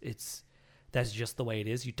office. That's just the way it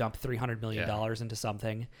is. You dump $300 million into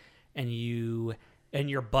something, and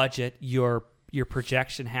your budget, your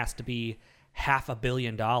projection has to be $500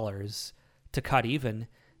 million to cut even.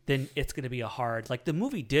 Then it's going to be the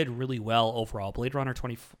movie did really well overall. Blade Runner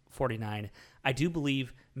 2049, I do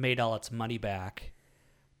believe, made all its money back.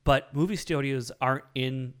 But movie studios aren't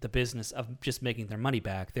in the business of just making their money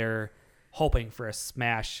back. They're hoping for a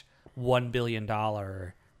smash $1 billion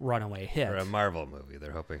runaway hit. For a Marvel movie.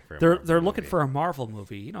 They're hoping for They're looking for a Marvel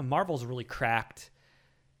movie. Marvel's really cracked.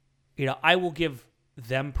 I will give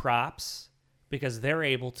them props because they're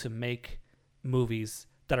able to make movies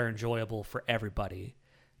that are enjoyable for everybody.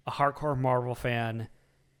 A hardcore Marvel fan,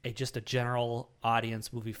 just a general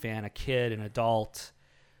audience movie fan, a kid, an adult.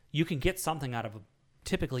 You can get something out of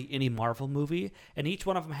typically any Marvel movie, and each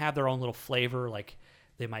one of them have their own little flavor. Like,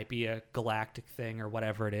 they might be a galactic thing or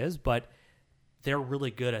whatever it is, but they're really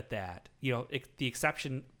good at that. The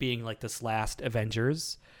exception being like this last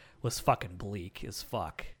Avengers was fucking bleak as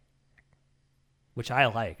fuck, which I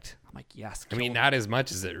liked. I'm like, yes. I mean, not as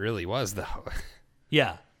much as it really was, though.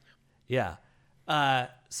 Yeah.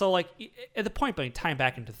 So, like, at the point, but tying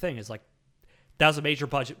back into the thing is, like, that was a major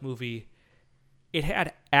budget movie. It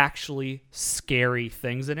had actually scary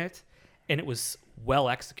things in it, and it was well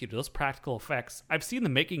executed. Those practical effects, I've seen the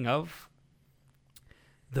making of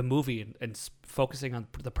the movie and focusing on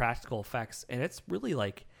the practical effects, and it's really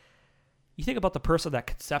like, you think about the person that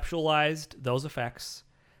conceptualized those effects,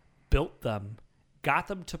 built them, got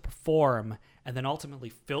them to perform, and then ultimately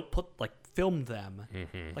filmed them.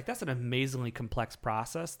 Mm-hmm. Like, that's an amazingly complex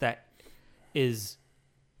process that is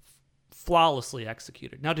flawlessly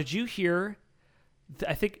executed. Now, did you hear?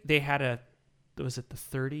 I think they had was it the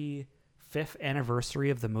 35th anniversary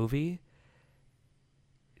of the movie?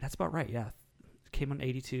 That's about right. Yeah, it came in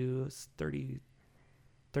 82.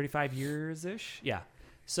 35 years ish. Yeah.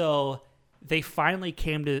 So they finally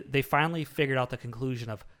figured out the conclusion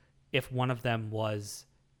of if one of them was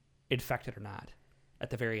infected or not at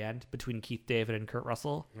the very end between Keith David and Kurt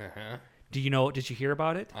Russell. Uh-huh. Did you hear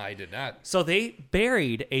about it? I did not. So they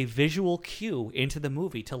buried a visual cue into the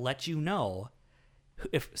movie to let you know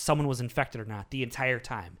if someone was infected or not the entire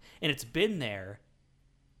time. And it's been there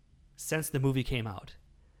since the movie came out.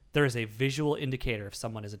 There is a visual indicator if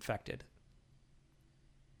someone is infected.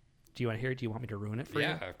 Do you want to hear it? Do you want me to ruin it for you?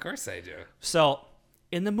 Yeah, of course I do. So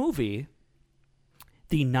in the movie,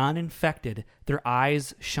 the non-infected, their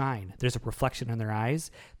eyes shine. There's a reflection in their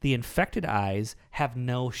eyes. The infected eyes have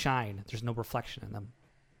no shine. There's no reflection in them.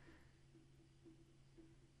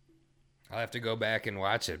 I'll have to go back and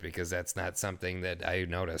watch it because that's not something that I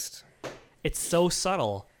noticed. It's so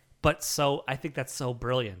subtle, But so I think that's so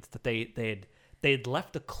brilliant that they'd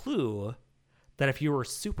left a clue that if you were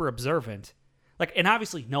super observant, like, and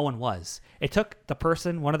obviously no one was. It took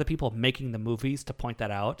one of the people making the movies to point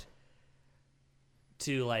that out,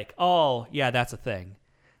 to like, oh yeah, that's a thing.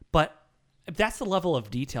 But that's the level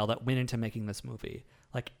of detail that went into making this movie.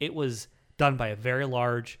 Like, it was done by a very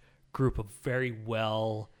large group of very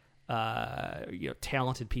well,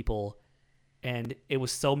 talented people. And it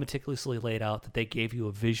was so meticulously laid out that they gave you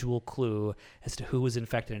a visual clue as to who was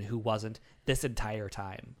infected and who wasn't this entire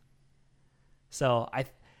time. So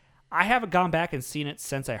I haven't gone back and seen it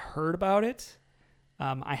since I heard about it.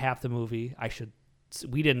 I have the movie.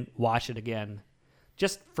 We didn't watch it again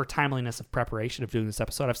just for timeliness of preparation of doing this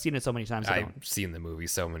episode. I've seen it so many times. I've seen the movie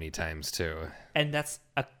so many times too. And that's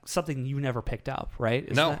something you never picked up, right?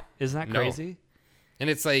 Isn't that crazy? No. And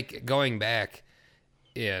it's like going back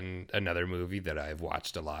in another movie that I've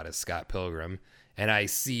watched a lot is Scott Pilgrim, and I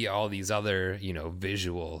see all these other,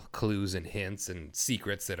 visual clues and hints and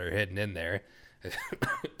secrets that are hidden in there.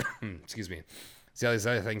 Excuse me. See all these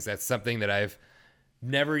other things. That's something that I've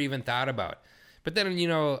never even thought about. But then,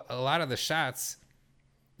 a lot of the shots,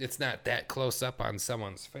 it's not that close up on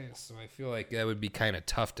someone's face. So I feel like that would be kind of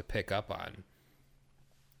tough to pick up on.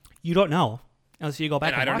 You don't know unless you go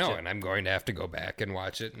back and watch it. I don't know, and I'm going to have to go back and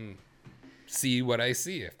watch it and see what I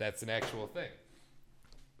see, if that's an actual thing.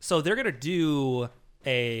 So they're going to do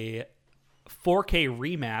a 4K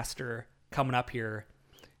remaster coming up here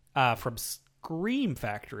from Scream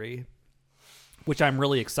Factory, which I'm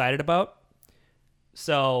really excited about.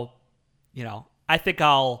 So, I think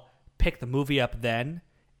I'll pick the movie up then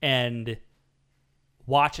and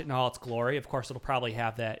watch it in all its glory. Of course, it'll probably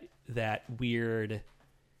have that weird,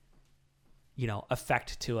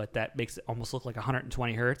 effect to it that makes it almost look like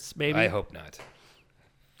 120 hertz, maybe. I hope not.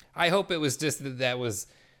 I hope it was just that was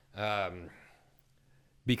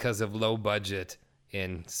because of low budget,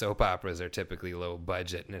 and soap operas are typically low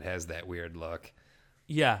budget, and it has that weird look.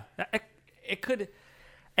 Yeah, it could.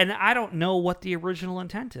 And I don't know what the original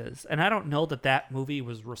intent is. And I don't know that movie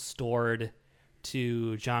was restored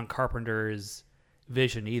to John Carpenter's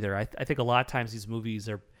vision either. I think a lot of times these movies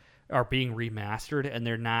are being remastered, and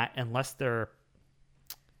they're not, unless they're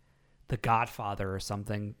The Godfather or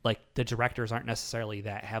something, like the directors aren't necessarily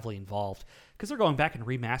that heavily involved because they're going back and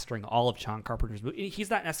remastering all of John Carpenter's movies. He's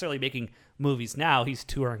not necessarily making movies now. He's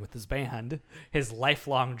touring with his band, his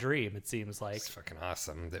lifelong dream, it seems like. It's fucking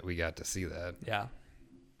awesome that we got to see that. Yeah.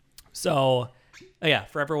 So, yeah,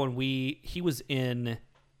 for everyone, he was in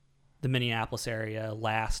the Minneapolis area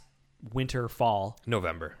last fall.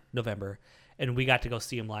 November. And we got to go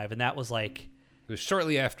see him live, and that was like... It was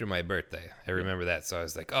shortly after my birthday. I remember that, so I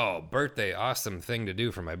was like, oh, birthday, awesome thing to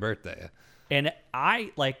do for my birthday. And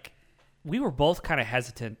we were both kind of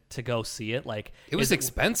hesitant to go see it. Like, it was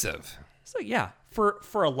expensive. So, yeah, for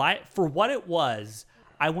what it was,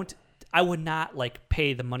 I would not,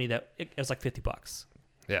 pay the money that... It was like $50.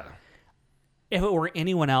 Yeah. If it were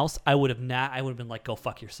anyone else, I would have been like, go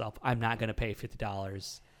fuck yourself. I'm not going to pay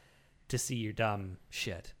 $50 to see your dumb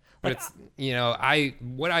shit. But it's,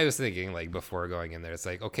 what I was thinking, before going in there, it's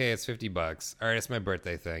like, okay, it's $50. All right, it's my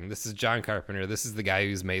birthday thing. This is John Carpenter. This is the guy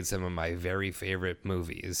who's made some of my very favorite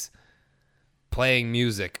movies. Playing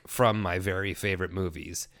music from my very favorite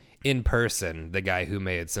movies. In person, the guy who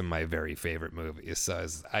made some of my very favorite movies. So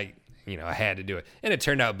I had to do it. And it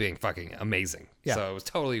turned out being fucking amazing. Yeah. So it was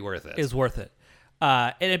totally worth it. It was worth it.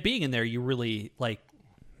 And it being in there, you really,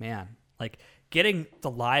 getting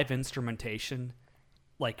the live instrumentation,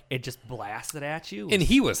 it just blasted at you. And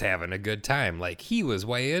he was having a good time. He was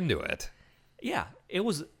way into it. Yeah. It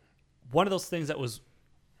was one of those things that was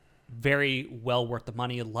very well worth the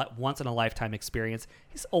money, once in a lifetime experience.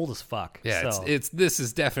 He's old as fuck. Yeah, so. This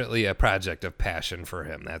is definitely a project of passion for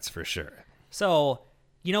him, that's for sure. So...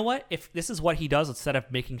 You know what? If this is what he does instead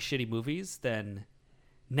of making shitty movies, then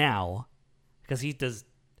now, because he does,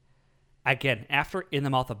 again, after In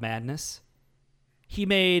the Mouth of Madness, he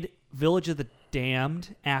made Village of the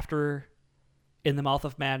Damned after In the Mouth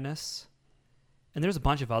of Madness. And there's a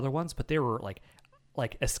bunch of other ones, but they were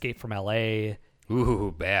like Escape from L.A.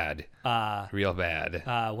 Ooh, bad. Real bad.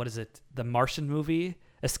 What is it? The Martian movie?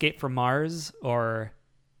 Escape from Mars or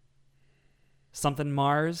something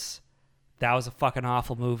Mars? That was a fucking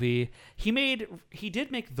awful movie. He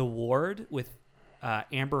did make The Ward with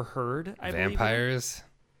Amber Heard, I believe. Vampires?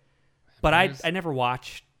 But I never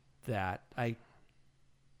watched that. I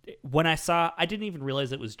didn't even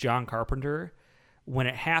realize it was John Carpenter when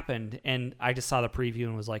it happened, and I just saw the preview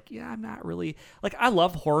and was like, yeah, I'm not really... I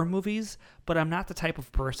love horror movies, but I'm not the type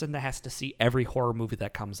of person that has to see every horror movie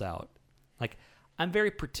that comes out. I'm very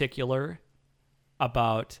particular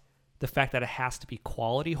about the fact that it has to be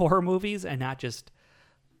quality horror movies and not just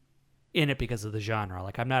in it because of the genre.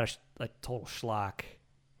 Like, I'm not a total schlock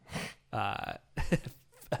fan.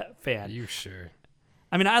 Are you sure?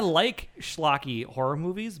 I mean, I like schlocky horror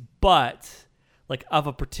movies, but like of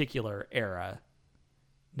a particular era.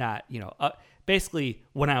 Not, basically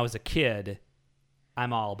when I was a kid,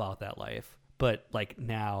 I'm all about that life. But like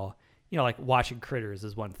now, like watching Critters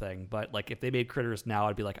is one thing, but like if they made Critters now,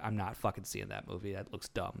 I'd be like, I'm not fucking seeing that movie. That looks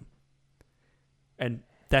dumb. And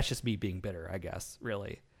that's just me being bitter, I guess,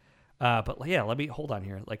 really. But yeah, let me hold on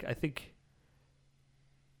here. Like, I think,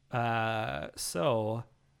 so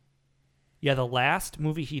yeah, the last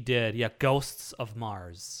movie he did, Ghosts of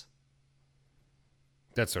Mars.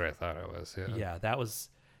 That's what I thought it was. Yeah. Yeah, that was,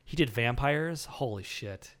 he did Vampires. Holy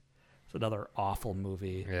shit. It's another awful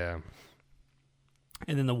movie. Yeah.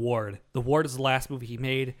 And then The Ward. The Ward is the last movie he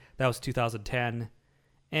made. That was 2010.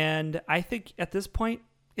 And I think at this point,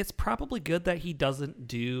 it's probably good that he doesn't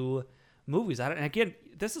do movies. And again,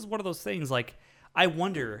 this is one of those things, like, I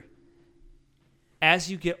wonder, as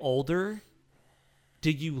you get older, do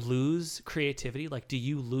you lose creativity? Like, do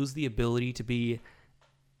you lose the ability to be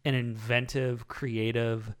an inventive,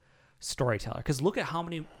 creative storyteller? Because look at how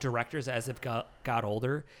many directors, as they've got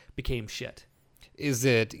older, became shit. Is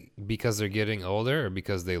it because they're getting older or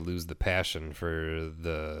because they lose the passion for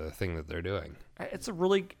the thing that they're doing? It's a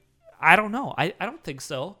really, I don't know. I don't think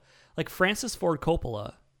so. Like, Francis Ford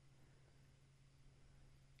Coppola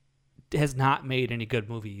has not made any good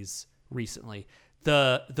movies recently.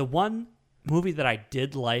 The one movie that I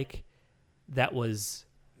did like that was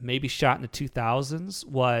maybe shot in the 2000s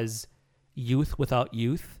was Youth Without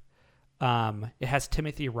Youth. It has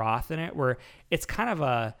Timothy Roth in it, where it's kind of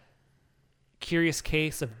a Curious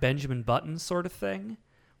Case of Benjamin Button sort of thing,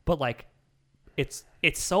 but like it's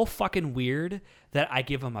so fucking weird that I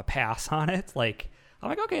give him a pass on it. Like, I'm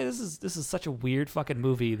like, okay, this is such a weird fucking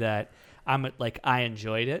movie that I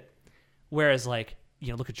enjoyed it. Whereas, like,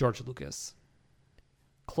 look at George Lucas.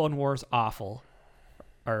 Clone Wars, awful.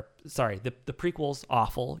 Or, sorry, the prequels,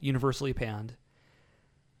 awful, universally panned.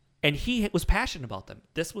 And he was passionate about them.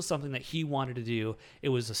 This was something that he wanted to do. It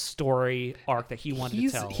was a story arc that he wanted to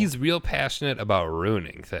tell. He's real passionate about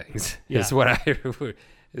ruining things, Yeah. is what I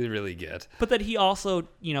really get. But then he also,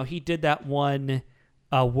 he did that one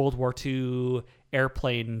World War II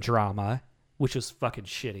airplane drama, which was fucking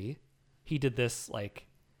shitty. He did this, like,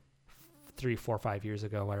 3, 4, 5 years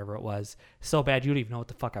ago, whatever it was. So bad you don't even know what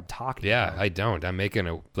the fuck I'm talking about. Yeah, I don't. I'm making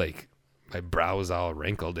my brow's all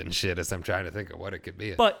wrinkled and shit as I'm trying to think of what it could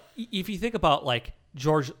be. But if you think about, like,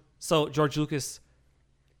 George Lucas,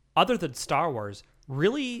 other than Star Wars,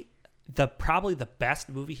 really probably the best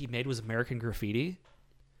movie he made was American Graffiti,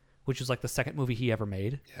 which was like the second movie he ever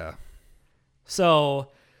made. Yeah.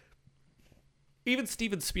 So even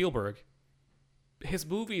Steven Spielberg, his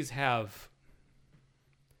movies have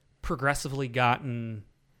progressively gotten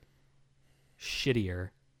shittier.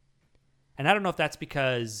 And I don't know if that's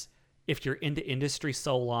because if you're into industry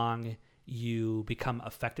so long, you become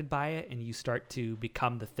affected by it and you start to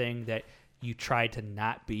become the thing that you tried to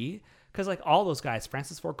not be. Because, like, all those guys,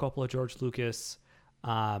 Francis Ford Coppola, George Lucas,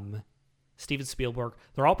 Steven Spielberg,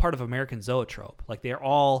 they're all part of American Zoetrope. Like, they're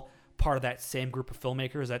all part of that same group of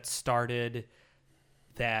filmmakers that started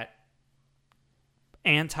that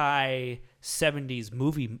anti-70s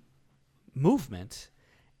movie movement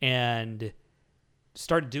and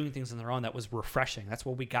started doing things on their own that was refreshing. That's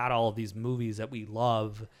where we got all of these movies that we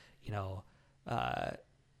love,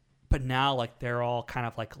 but now, like, they're all kind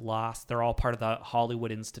of like lost. They're all part of the Hollywood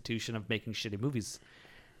institution of making shitty movies.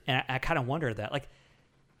 And I kind of wonder that, like,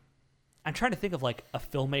 I'm trying to think of, like, a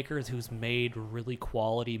filmmaker who's made really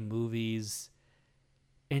quality movies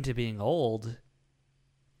into being old.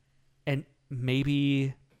 And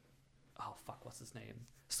maybe, oh fuck, what's his name?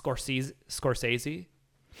 Scorsese.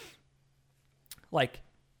 Like,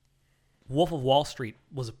 Wolf of Wall Street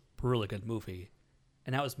was a really good movie,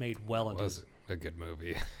 and that was made well into. It was a good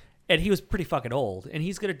movie. And he was pretty fucking old, and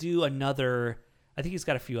he's gonna do another. I think he's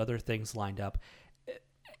got a few other things lined up,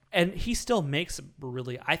 and he still makes some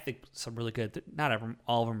really good. Not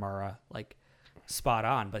all of them are like spot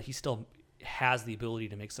on, but he still has the ability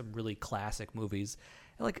to make some really classic movies.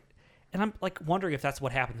 And I'm like wondering if that's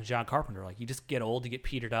what happened to John Carpenter. Like, you just get old, you get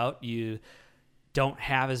petered out, you don't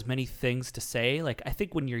have as many things to say. Like, I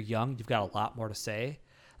think when you're young, you've got a lot more to say.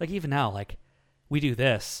 Like, even now, like, we do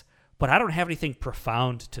this, but I don't have anything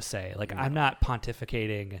profound to say. Like, I'm not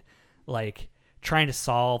pontificating, like, trying to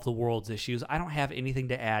solve the world's issues. I don't have anything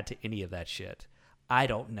to add to any of that shit. I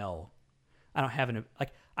don't know. I don't have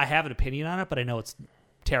I have an opinion on it, but I know it's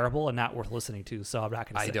terrible and not worth listening to, so I'm not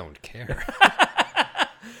going to say. I don't care.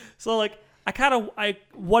 So like I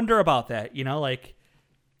wonder about that, you know, like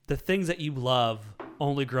the things that you love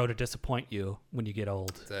only grow to disappoint you when you get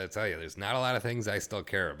old. So I tell you, there's not a lot of things I still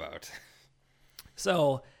care about.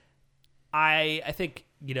 So I think,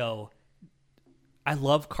 you know, I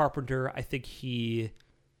love Carpenter. I think he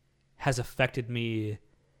has affected me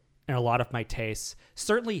in a lot of my tastes,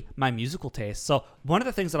 certainly my musical tastes. So one of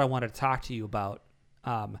the things that I wanted to talk to you about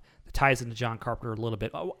that ties into John Carpenter a little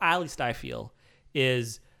bit, at least I feel,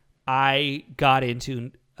 is I got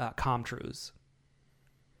into Com Truise.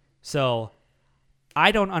 So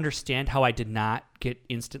I don't understand how I did not get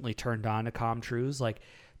instantly turned on to Com Truise, like,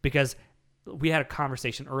 because we had a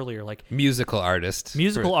conversation earlier, like Musical artist,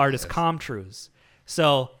 Com Truise.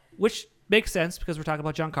 So, which makes sense because we're talking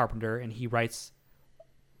about John Carpenter and he writes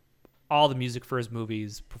all the music for his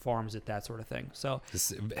movies, performs it, that sort of thing. So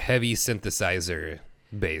this heavy synthesizer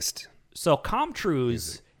based. So Com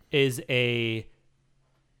Truise is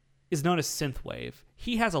known as synthwave.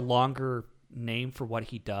 He has a longer name for what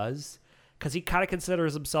he does because he kind of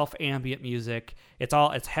considers himself ambient music.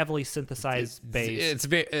 It's heavily synthesized based.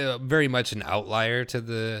 It's very much an outlier to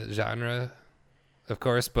the genre, of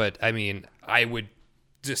course. But I mean, I would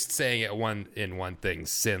just saying it in one thing,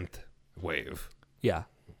 synth wave. Yeah,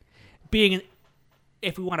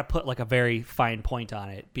 if we want to put like a very fine point on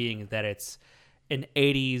it, being that it's an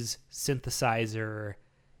 80s synthesizer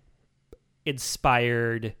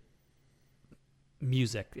inspired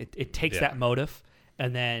music. It takes that motive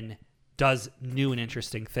and then does new and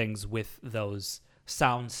interesting things with those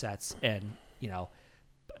sound sets and, you know,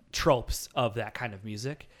 tropes of that kind of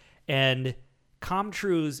music. And Com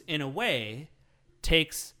Truise, in a way,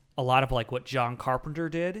 takes a lot of like what John Carpenter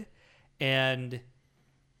did and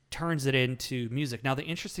turns it into music. Now, the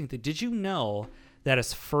interesting thing, did you know that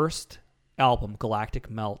his first album,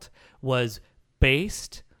 Galactic Melt, was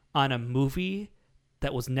based on a movie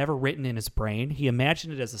that was never written in his brain? He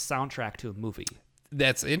imagined it as a soundtrack to a movie.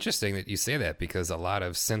 That's interesting that you say that because a lot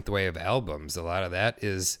of synthwave albums, a lot of that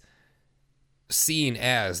is seen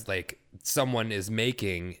as like someone is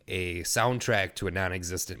making a soundtrack to a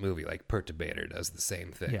non-existent movie, like Perturbator does the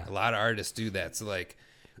same thing. Yeah. A lot of artists do that. So like,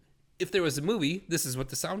 if there was a movie, this is what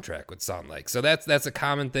the soundtrack would sound like. So that's a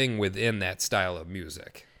common thing within that style of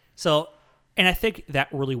music. So, and I think that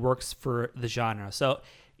really works for the genre. So,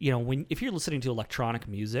 you know, if you're listening to electronic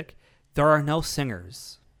music, there are no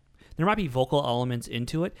singers. There might be vocal elements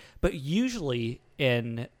into it, but usually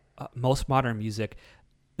in most modern music,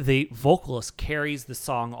 the vocalist carries the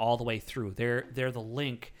song all the way through. They're the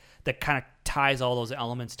link that kind of ties all those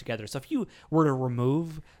elements together. So if you were to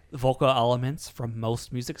remove vocal elements from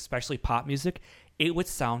most music, especially pop music, it would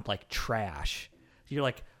sound like trash. You're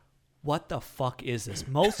like, what the fuck is this?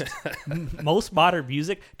 Most modern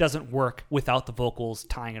music doesn't work without the vocals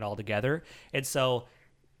tying it all together. And so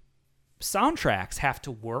soundtracks have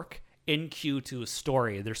to work in cue to a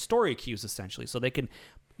story. They're story cues, essentially. So they can,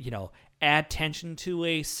 you know, add tension to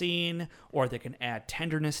a scene, or they can add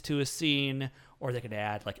tenderness to a scene, or they can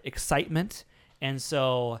add like excitement. And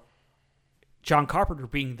so John Carpenter,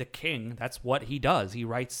 being the king, that's what he does. He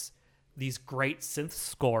writes these great synth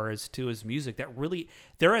scores to his music that really,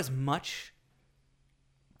 they're as much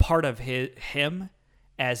part of him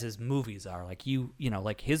as his movies are. Like you know,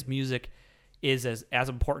 like his music is as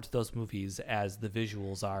important to those movies as the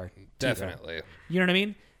visuals are. Definitely. You know what I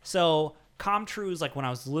mean? So Com Truise, like when I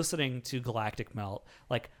was listening to Galactic Melt,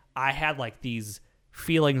 like I had like these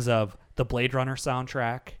feelings of the Blade Runner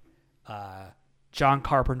soundtrack, John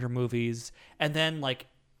Carpenter movies, and then like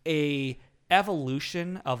a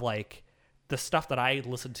evolution of like the stuff that I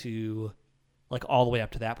listened to like all the way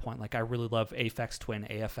up to that point. Like I really love Aphex Twin,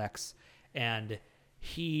 AFX, and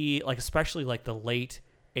he, like, especially like the late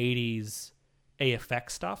 80s AFX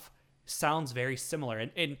stuff sounds very similar.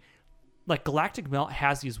 And like Galactic Melt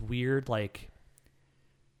has these weird like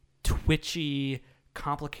twitchy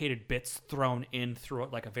complicated bits thrown in through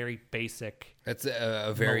it, like a very basic. It's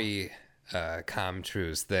a very Com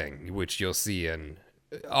Truise thing, which you'll see in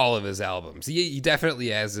all of his albums. He definitely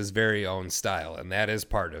has his very own style, and that is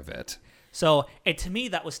part of it. So, and to me,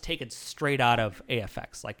 that was taken straight out of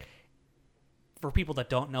AFX. Like, for people that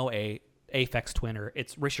don't know Aphex Twin,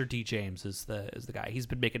 it's Richard D. James is the guy. He's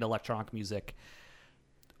been making electronic music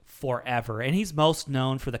forever, and he's most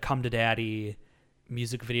known for the Come to Daddy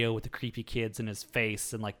music video with the creepy kids in his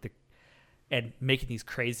face, and like and making these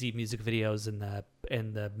crazy music videos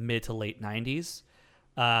in the mid to late 90s.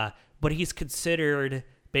 But he's considered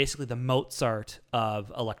basically the Mozart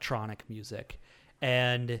of electronic music.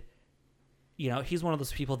 And, you know, he's one of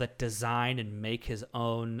those people that design and make his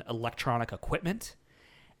own electronic equipment.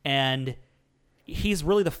 And he's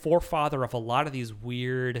really the forefather of a lot of these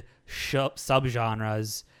weird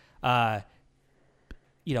subgenres,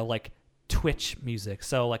 like Twitch music.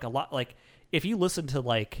 So like a lot, like if you listen to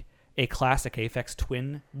like a classic Aphex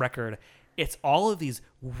Twin record, it's all of these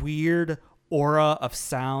weird aura of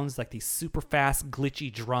sounds, like these super fast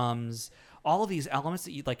glitchy drums, all of these elements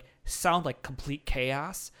that you like sound like complete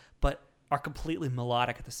chaos, but are completely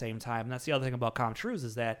melodic at the same time. And that's the other thing about Com Truise,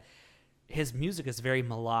 is that his music is very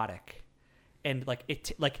melodic, and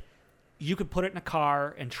like you could put it in a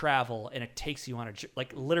car and travel, and it takes you on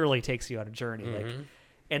literally takes you on a journey. Mm-hmm. Like,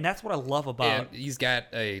 and that's what I love about. And he's got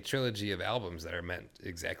a trilogy of albums that are meant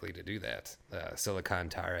exactly to do that. Silicon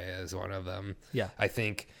Tare is one of them. Yeah, I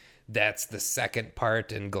think that's the second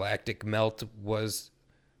part, and Galactic Melt was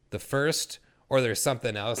the first. Or there's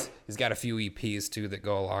something else. He's got a few EPs too that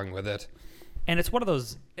go along with it. And it's one of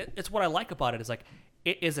those. It's what I like about it, is like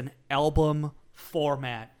it is an album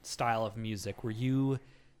format style of music where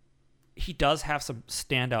he does have some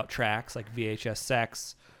standout tracks like VHS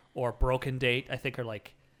Sex or Broken Date, I think, are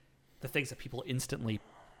like the things that people instantly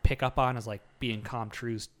pick up on as like being Com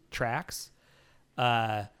Truise tracks.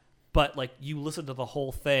 But like you listen to the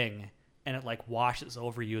whole thing and it like washes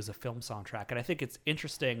over you as a film soundtrack. And I think it's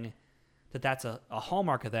interesting that that's a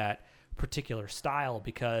hallmark of that particular style,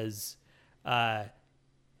 because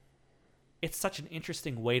it's such an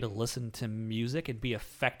interesting way to listen to music and be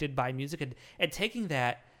affected by music, and taking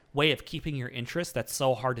that way of keeping your interest that's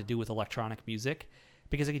so hard to do with electronic music,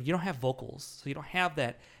 because again, you don't have vocals, so you don't have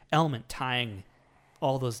that element tying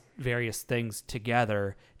all those various things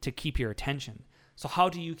together to keep your attention. So how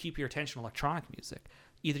do you keep your attention in electronic music?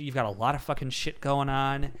 Either you've got a lot of fucking shit going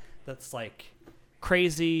on that's like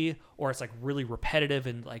crazy, or it's like really repetitive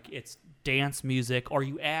and like it's dance music, or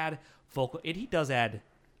you add vocal. He does add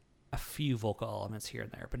a few vocal elements here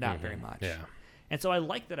and there, but not very much. Yeah. And so I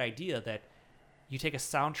like that idea that you take a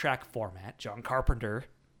soundtrack format, John Carpenter,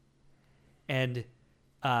 and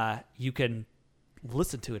you can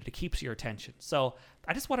listen to it. It keeps your attention. So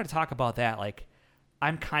I just wanted to talk about that. Like,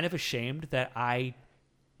 I'm kind of ashamed that I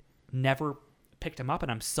never picked him up,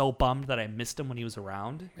 and I'm so bummed that I missed him when he was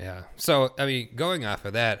around. Yeah. So, I mean, going off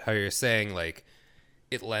of that, how you're saying, like,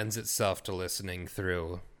 it lends itself to listening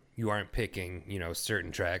through. You aren't picking,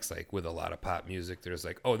 certain tracks, like with a lot of pop music. There's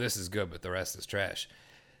like, oh, this is good, but the rest is trash.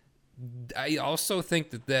 I also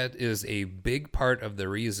think that is a big part of the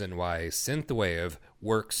reason why synthwave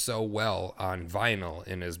works so well on vinyl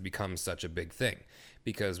and has become such a big thing.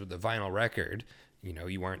 Because with the vinyl record,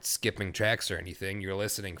 you aren't skipping tracks or anything. You're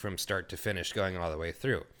listening from start to finish, going all the way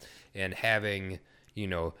through. And having,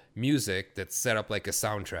 music that's set up like a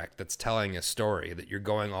soundtrack that's telling a story that you're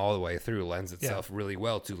going all the way through lends itself really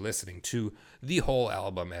well to listening to the whole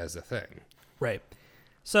album as a thing. Right.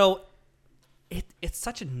 So it's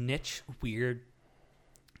such a niche, weird.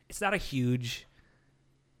 It's not a huge.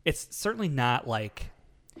 It's certainly not like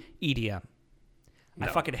EDM. No. I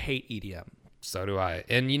fucking hate EDM. So do I.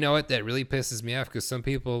 And you know what? That really pisses me off, because some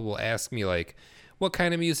people will ask me, like, what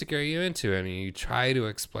kind of music are you into? And you try to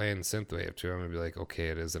explain synthwave to them and be like, okay,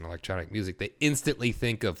 it is an electronic music. They instantly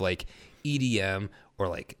think of like EDM or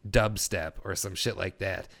like dubstep or some shit like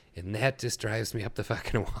that. And that just drives me up the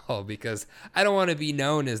fucking wall, because I don't want to be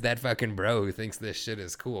known as that fucking bro who thinks this shit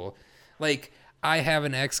is cool. Like, I have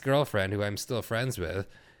an ex-girlfriend who I'm still friends with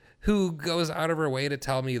who goes out of her way to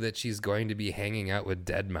tell me that she's going to be hanging out with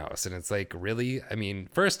deadmau5. And it's like, really? I mean,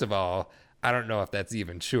 first of all, I don't know if that's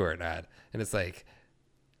even true or not. And it's like,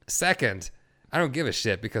 second, I don't give a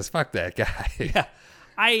shit, because fuck that guy.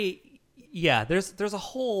 There's a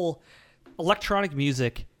whole electronic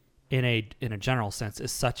music in a general sense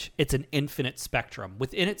it's an infinite spectrum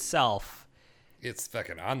within itself. It's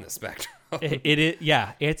fucking on the spectrum. It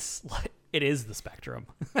is the spectrum.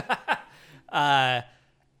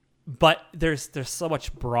 But there's so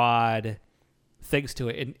much broad things to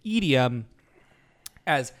it. And EDM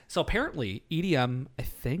apparently EDM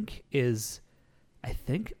I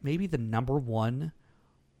think maybe the number one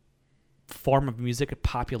form of music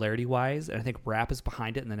popularity wise, and I think rap is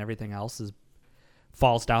behind it, and then everything else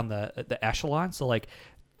falls down the echelon. So like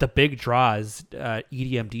the big draws,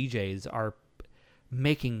 EDM DJs are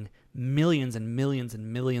making millions and millions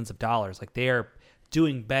and millions of dollars. Like, they are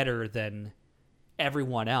doing better than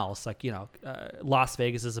everyone else. Like, Las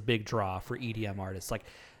Vegas is a big draw for EDM artists. Like,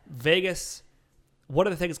 Vegas, one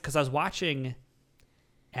of the things, because I was watching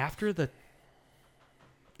after the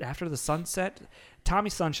sunset, Tommy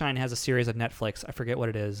Sunshine has a series on Netflix. I forget what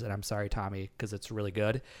it is, and I'm sorry, Tommy, because it's really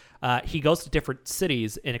good. He goes to different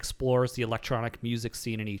cities and explores the electronic music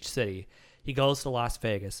scene in each city. He goes to Las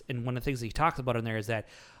Vegas, and one of the things that he talks about in there is that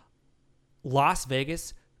Las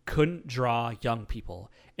Vegas couldn't draw young people,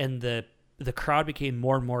 and the crowd became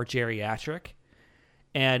more and more geriatric.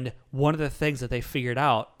 And one of the things that they figured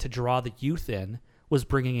out to draw the youth in was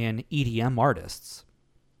bringing in EDM artists.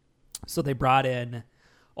 So they brought in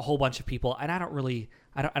a whole bunch of people, and I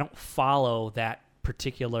don't follow that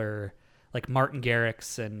particular, like Martin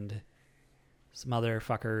Garrix and some other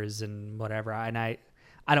fuckers and whatever. And I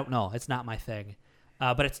don't know. It's not my thing.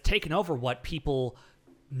 But it's taken over what people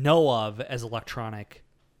know of as electronic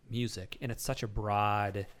music, and it's such a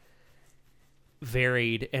broad,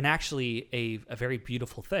 varied, and actually a very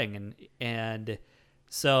beautiful thing. And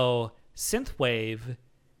so synthwave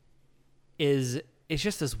is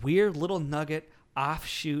just this weird little nugget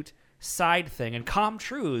offshoot side thing, and Com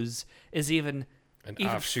Truise is even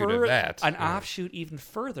offshoot of that. Offshoot even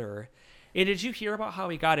further. And did you hear about how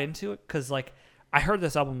he got into it? Because like I heard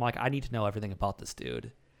this album, like I need to know everything about this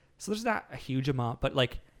dude. So there's not a huge amount, but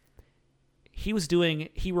like he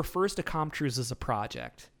refers to Com Truise as a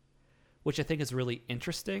project, which I think is really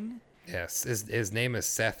interesting. Yes, his name is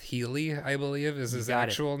Seth Healy, I believe, is his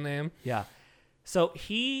actual name. Yeah. So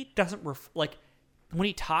he doesn't like when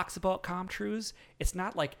he talks about Com Truise, it's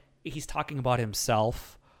not like he's talking about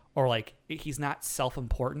himself or like he's not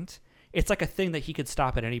self-important. It's like a thing that he could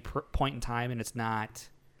stop at any point in time, and it's not.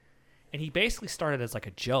 And he basically started as like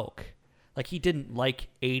a joke. Like he didn't like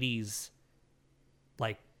 80s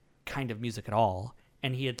like kind of music at all,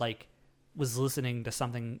 and he had like was listening to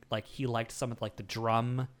something like he liked some of like the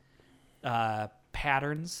drum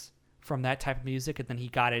patterns from that type of music, and then he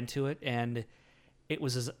got into it, and it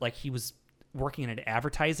was like he was working in an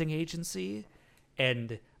advertising agency,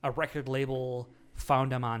 and a record label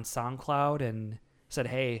found him on SoundCloud and said,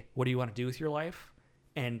 "Hey, what do you want to do with your life?"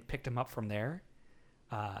 and picked him up from there.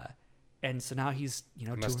 And so now he's,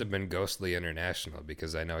 It must have been Ghostly International,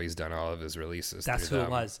 because I know he's done all of his releases. That's who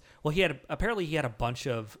it was. Well, he had a bunch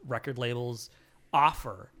of record labels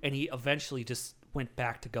offer, and he eventually just went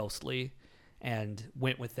back to Ghostly and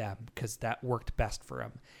went with them because that worked best for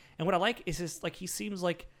him. And what I like is just like he seems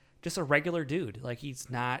like just a regular dude. Like he's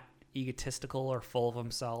not egotistical or full of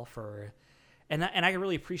himself, and I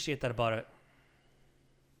really appreciate that about it.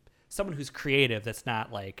 Someone who's creative that's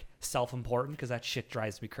not like self-important, because that shit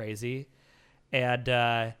drives me crazy. And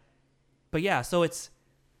but yeah, so it's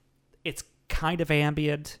kind of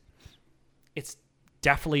ambient. It's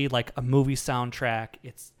definitely like a movie soundtrack.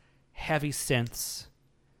 It's heavy synths,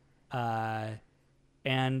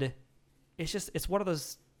 and it's one of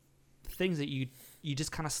those things that you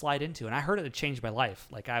just kind of slide into. And I heard it changed my life.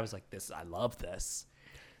 Like I was like, I love this.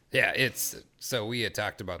 Yeah, so we had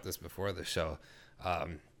talked about this before the show.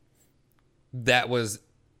 That was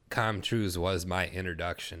Com Truise was my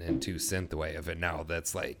introduction into synthwave, and now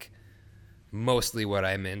that's like mostly what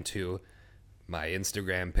I'm into. My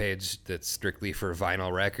Instagram page that's strictly for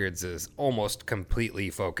vinyl records is almost completely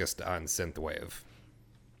focused on synthwave.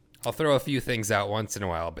 I'll throw a few things out once in a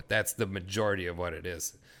while, but that's the majority of what it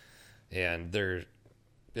is. And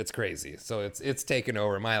it's crazy. So it's taken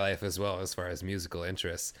over my life as well as far as musical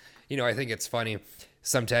interests. I think it's funny.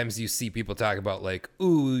 Sometimes you see people talk about like,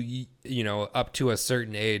 up to a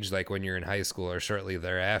certain age, like when you're in high school or shortly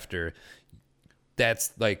thereafter,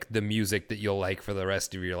 that's like the music that you'll like for the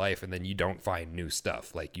rest of your life. And then you don't find new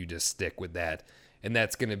stuff. Like you just stick with that. And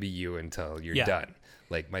that's going to be you until you're done.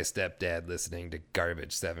 Like my stepdad listening to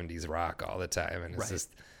garbage 70s rock all the time. And it's just...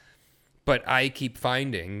 But I keep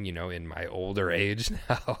finding, in my older age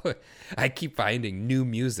now, I keep finding new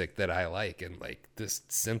music that I like. And like this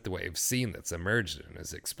synthwave scene that's emerged and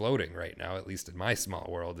is exploding right now, at least in my small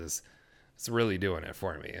world, it's really doing it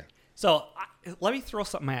for me. So let me throw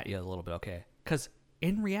something at you a little bit, okay? Because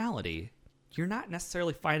in reality, you're not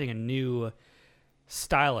necessarily finding a new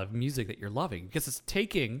style of music that you're loving, because it's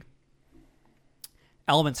taking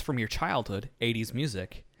elements from your childhood, 80s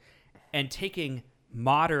music, and taking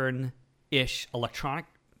modern-ish electronic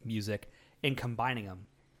music and combining them.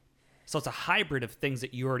 So it's a hybrid of things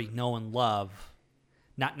that you already know and love,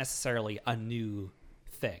 not necessarily a new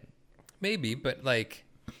thing. Maybe, but like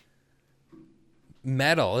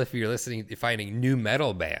metal, if you're finding new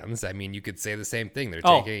metal bands, I mean, you could say the same thing. They're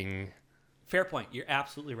taking... Fair point. You're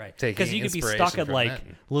absolutely right. Because you could be stuck at like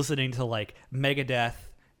listening to like Megadeth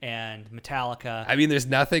and Metallica. I mean, there's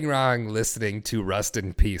nothing wrong listening to Rust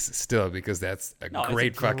in Peace still, because that's a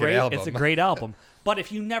great fucking album. It's a great album. But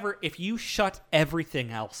if you shut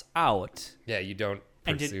everything else out, you don't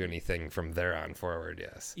pursue anything from there on forward.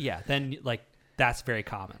 Yes. Yeah. Then like that's very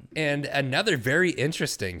common. And another very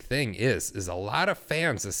interesting thing is a lot of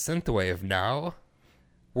fans of synthwave now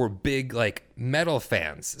were big like metal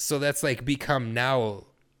fans. So that's like become now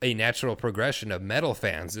a natural progression of metal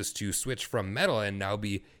fans is to switch from metal and now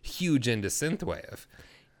be huge into synthwave.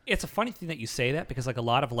 It's a funny thing that you say that, because like a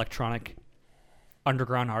lot of electronic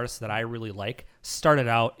underground artists that I really like started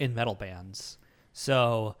out in metal bands.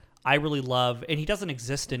 So I really love, and he doesn't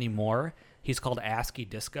exist anymore. He's called ASCII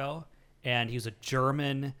Disco, and he was a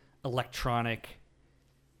German electronic,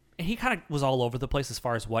 and he kind of was all over the place as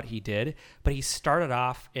far as what he did, but he started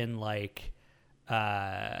off in like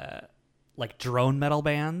drone metal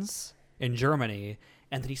bands in Germany,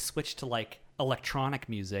 and then he switched to like electronic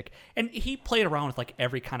music, and he played around with like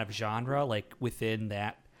every kind of genre like within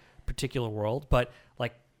that particular world. But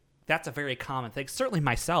like that's a very common thing. Certainly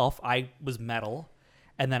myself, I was metal,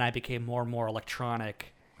 and then I became more and more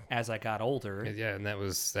electronic as I got older. Yeah, and that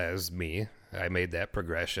was me. I made that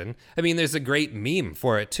progression. I mean, there's a great meme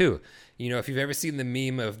for it too. You know, if you've ever seen the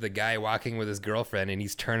meme of the guy walking with his girlfriend and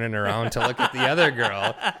he's turning around to look at the other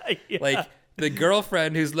girl, Yeah. like the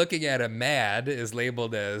girlfriend who's looking at him mad is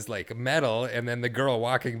labeled as like metal, and then the girl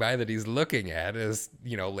walking by that he's looking at is,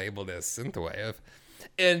 you know, labeled as synthwave.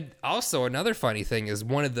 And also another funny thing is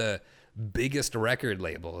one of the biggest record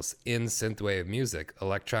labels in synthwave music,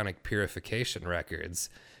 Electronic Purification Records,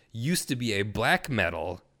 used to be a black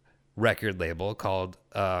metal record label called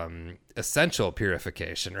Essential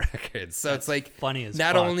Purification Records. So it's like funny as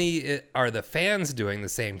not fuck. only are the fans doing the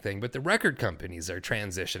same thing, but the record companies are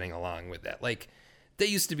transitioning along with that. Like they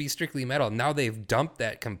used to be strictly metal. Now they've dumped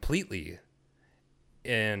that completely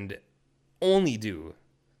and only do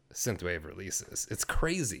synthwave releases. It's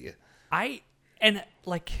crazy. I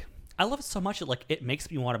love it so much that like it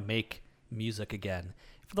makes me want to make music again.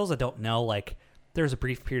 For those that don't know, like there's a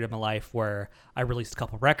brief period of my life where I released a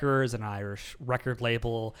couple records, an Irish record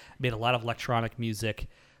label, made a lot of electronic music,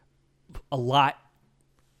 a lot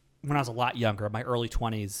when I was a lot younger, my early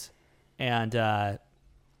 20s, and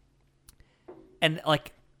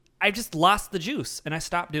like I just lost the juice and I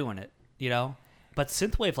stopped doing it, you know. But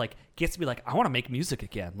synthwave like gets me like I want to make music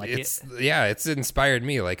again. Like it's inspired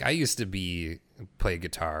me. Like I used to play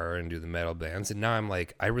guitar and do the metal bands, and now I'm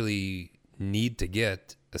like I really need to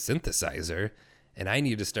get a synthesizer, and I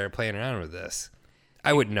need to start playing around with this.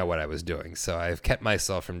 I wouldn't know what I was doing, so I've kept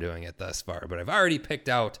myself from doing it thus far. But I've already picked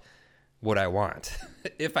out what I want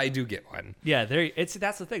if I do get one. Yeah,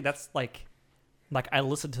 that's the thing. That's like I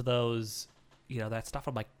listen to those, you know, that stuff.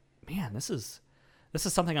 I'm like, man, this is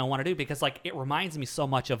something I want to do, because like it reminds me so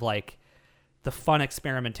much of like the fun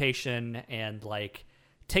experimentation and like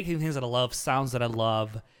taking things that I love, sounds that I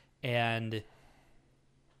love, and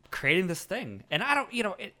creating this thing. And I don't, you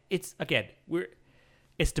know, it's again,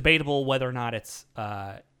 it's debatable whether or not it's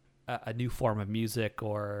a new form of music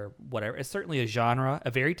or whatever. It's certainly a genre,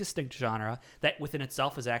 a very distinct genre that within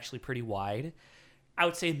itself is actually pretty wide. I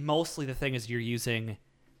would say mostly the thing is you're using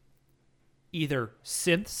either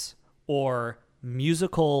synths or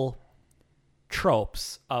musical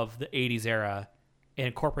tropes of the 80s era and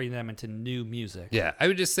incorporating them into new music. Yeah, I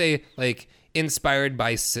would just say like inspired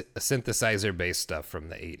by synthesizer based stuff from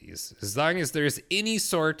the 80s. As long as there's any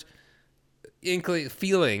sort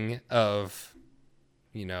feeling of,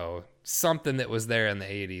 you know, something that was there in the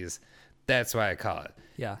 80s, that's why I call it.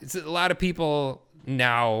 Yeah. It's a lot of people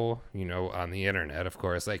now, you know, on the internet, of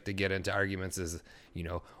course, like to get into arguments as, you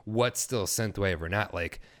know, what's still synthwave or not.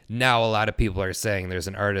 Like now a lot of people are saying there's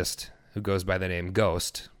an artist who goes by the name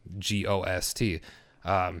Ghost, G-O-S-T,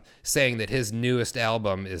 saying that his newest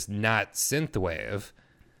album is not synthwave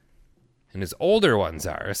and his older ones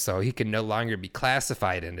are, so he can no longer be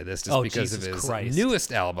classified into this just because Jesus of his Christ.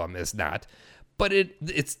 newest album is not. But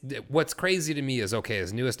it's what's crazy to me is, okay,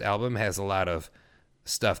 his newest album has a lot of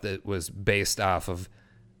stuff that was based off of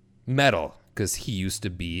metal, because he used to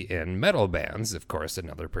be in metal bands, of course,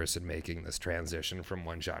 another person making this transition from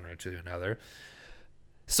one genre to another.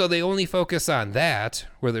 So they only focus on that,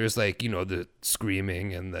 where there's like, you know, the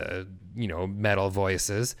screaming and the, you know, metal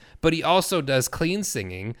voices. But he also does clean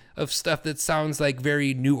singing of stuff that sounds like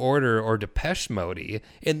very New Order or Depeche Mode,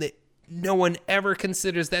 and no one ever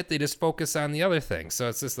considers that. They just focus on the other thing. So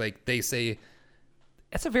it's just like they say.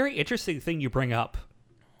 That's a very interesting thing you bring up.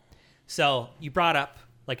 So you brought up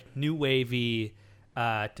like new wavy,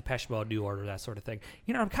 Depeche Mode, New Order, that sort of thing.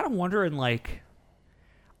 You know, I'm kind of wondering, like,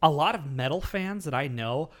 a lot of metal fans that I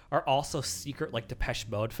know are also secret like Depeche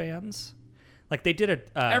Mode fans. Like they did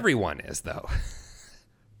Everyone is, though.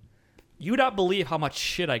 You would not believe how much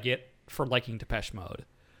shit I get for liking Depeche Mode.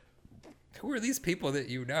 Who are these people that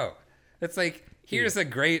you know? It's like, here's a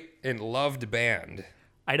great and loved band.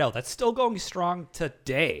 I know, that's still going strong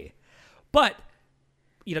today. But,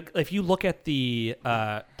 you know, if you look at the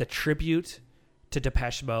tribute to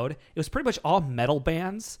Depeche Mode, it was pretty much all metal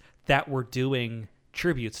bands that were doing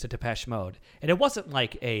tributes to Depeche Mode. And it wasn't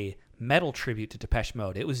like a metal tribute to Depeche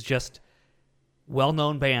Mode. It was just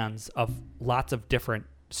well-known bands of lots of different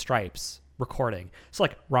stripes recording. So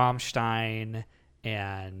like Rammstein,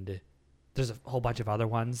 and there's a whole bunch of other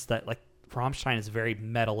ones that, like, Rammstein is very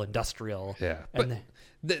metal industrial. Yeah. And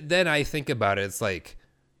But then I think about it, it's like,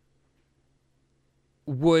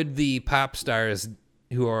 would the pop stars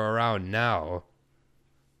who are around now,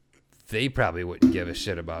 they probably wouldn't give a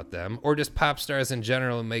shit about them, or just pop stars in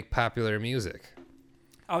general make popular music?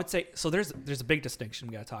 I would say, so there's a big distinction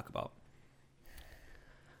we got to talk about.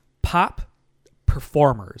 Pop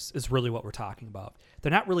performers is really what we're talking about.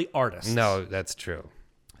 They're not really artists. No, that's true.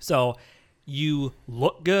 So you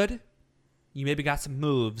look good, you maybe got some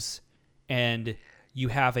moves, and you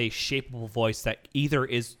have a shapeable voice that either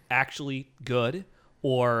is actually good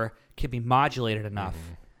or can be modulated enough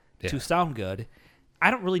to sound good. I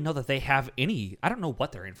don't really know that they have any. I don't know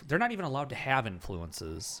what they're not even allowed to have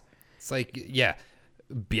influences. It's like, yeah,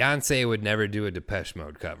 Beyonce would never do a Depeche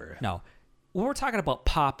Mode cover. No. When we're talking about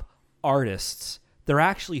pop artists, they're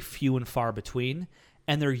actually few and far between,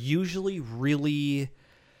 and they're usually really,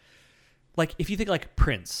 like, if you think like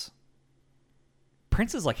Prince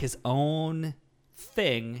is like his own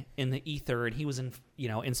thing in the ether, and he was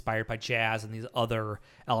inspired by jazz and these other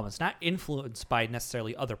elements, not influenced by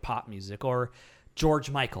necessarily other pop music. Or George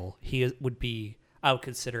Michael, I would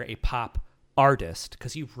consider a pop artist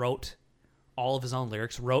because he wrote all of his own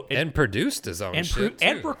lyrics, and produced his own shit too.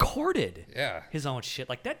 And recorded his own shit.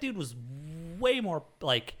 Like, that dude was way more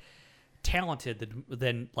like talented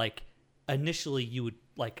than like initially you would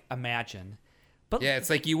like imagine. But yeah, it's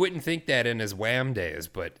like you wouldn't think that in his Wham days,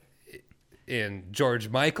 but in George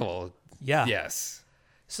Michael, yes.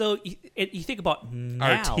 So you think about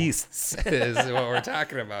now, artistes is what we're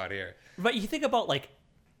talking about here. But you think about, like,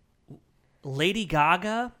 Lady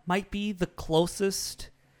Gaga might be the closest.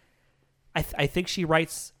 I think she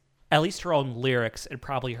writes at least her own lyrics and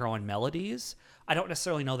probably her own melodies. I don't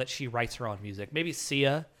necessarily know that she writes her own music. Maybe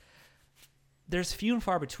Sia. There's few and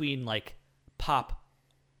far between, like, pop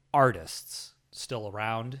artists still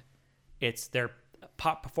around. They're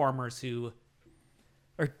pop performers who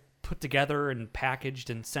are put together and packaged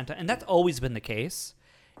and sent out. And that's always been the case.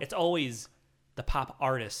 It's always the pop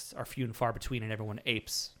artists are few and far between, and everyone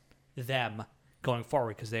apes them going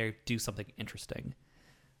forward because they do something interesting.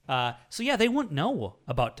 So yeah, they wouldn't know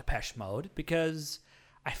about Depeche Mode because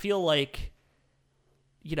I feel like,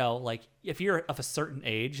 like if you're of a certain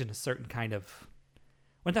age and a certain kind of,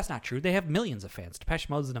 well, that's not true. They have millions of fans. Depeche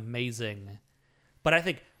Mode is an amazing, but I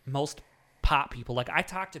think most pop people, like, I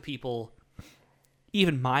talk to people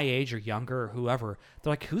even my age or younger or whoever,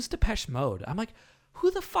 they're like, who's Depeche Mode? I'm like,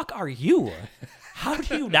 who the fuck are you? How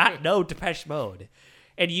do you not know Depeche Mode?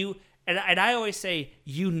 And I always say,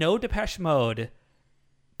 Depeche Mode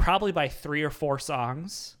probably by 3 or 4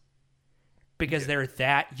 songs because they're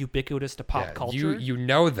that ubiquitous to pop culture. You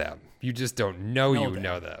know them. You just don't know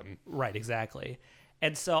know them. Right, exactly.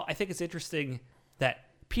 And so I think it's interesting that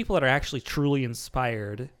people that are actually truly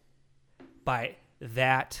inspired by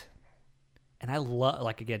that, and I love,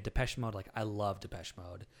 like, again, Depeche Mode, like, I love Depeche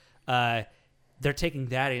Mode. They're taking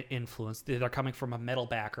that influence. They're coming from a metal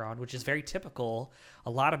background, which is very typical. A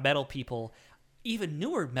lot of metal people, even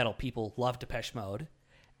newer metal people, love Depeche Mode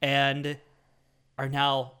and are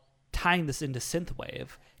now tying this into synthwave.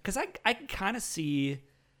 Because I can kind of see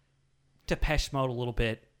Depeche Mode a little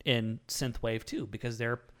bit in synthwave too, because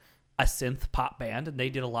they're a synth pop band, and they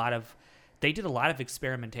did a lot of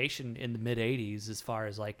experimentation in the mid 80s as far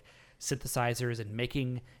as, like, synthesizers and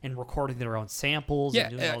making and recording their own samples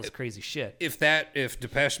and doing all this crazy shit. If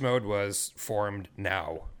Depeche Mode was formed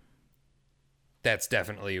now, that's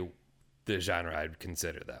definitely the genre I'd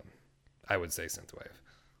consider them. I would say synthwave.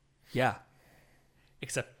 Yeah.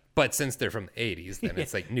 But since they're from the 80s, then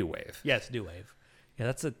it's like new wave. Yeah, it's new wave.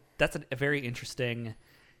 Yeah, that's a very interesting.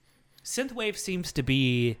 Synthwave seems to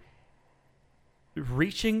be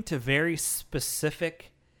reaching to very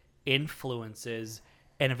specific influences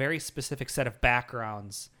and a very specific set of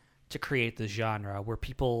backgrounds to create the genre where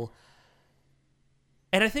people,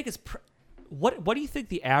 and I think it's what do you think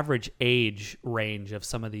the average age range of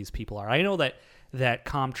some of these people are? I know that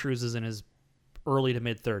Com Truise is in his early to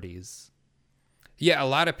mid 30s. Yeah, a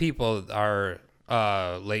lot of people are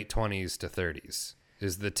late 20s to 30s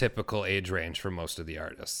is the typical age range for most of the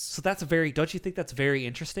artists. So don't you think that's very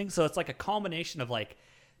interesting? So it's like a culmination of, like,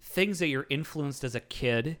 things that you're influenced as a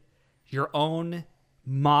kid, your own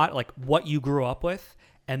like what you grew up with,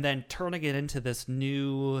 and then turning it into this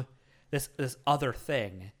new, this other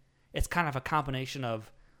thing. It's kind of a combination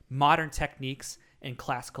of modern techniques and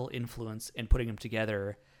classical influence and putting them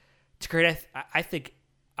together to create, I think,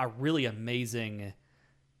 a really amazing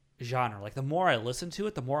genre. Like, the more I listen to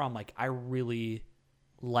it, the more I'm like, I really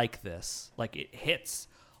like this. Like, it hits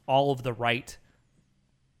all of the right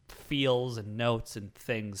feels and notes and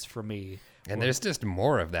things for me. And there's just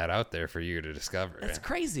more of that out there for you to discover. It's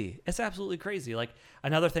crazy. It's absolutely crazy. Like,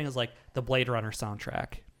 another thing is like the Blade Runner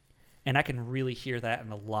soundtrack. And I can really hear that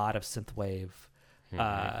in a lot of synthwave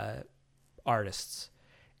artists.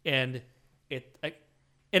 And it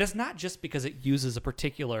is not just because it uses a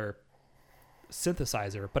particular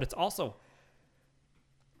synthesizer, but it's also,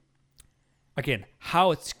 again, how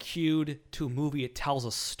it's cued to a movie. It tells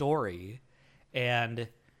a story. And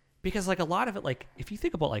because like a lot of it, like if you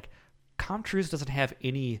think about like Com Truise doesn't have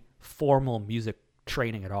any formal music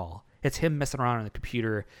training at all. It's him messing around on the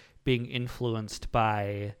computer, being influenced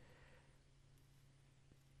by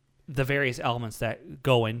the various elements that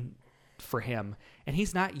go in for him. And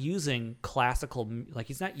he's not using classical, like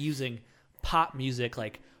he's not using pop music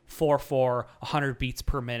like 4/4, 100 beats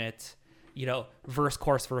per minute, you know, verse,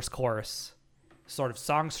 chorus, sort of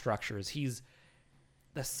song structures.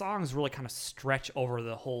 The songs really kind of stretch over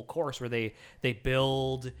the whole course where they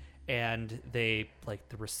build and they like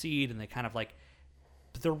the recede and they kind of like,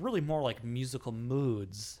 but they're really more like musical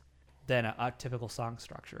moods than a typical song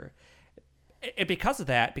structure. And because of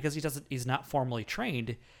that, because he's not formally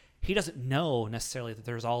trained, he doesn't know necessarily that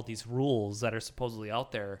there's all these rules that are supposedly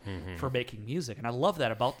out there for making music. And I love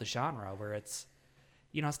that about the genre where it's,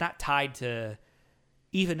 you know, it's not tied to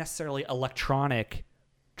even necessarily electronic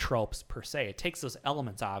tropes per se. It takes those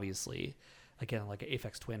elements, obviously, again, like an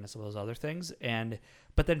Aphex Twin and some of those other things,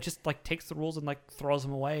 but then just like takes the rules and like throws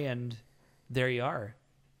them away, and there you are.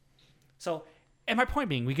 So, and my point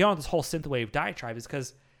being, we get on this whole synthwave diatribe is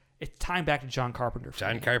because it's tying back to John Carpenter.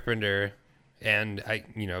 Carpenter, and I,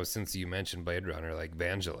 you know, since you mentioned Blade Runner, like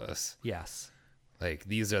Vangelis. Yes. Like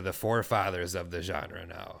these are the forefathers of the genre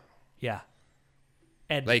now. Yeah.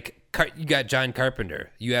 And like you got John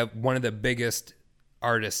Carpenter. You have one of the biggest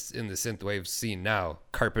artists in the synthwave scene now,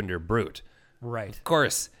 Carpenter Brute. Right. Of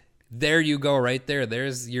course, there you go, right there.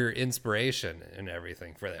 There's your inspiration and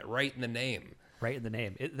everything for that, right in the name. Right in the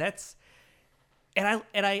name. And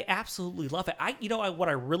I absolutely love it. What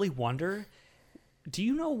I really wonder, do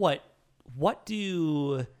you know what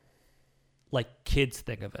do like kids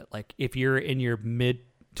think of it? Like if you're in your mid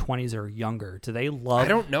 20s or younger, do they love? I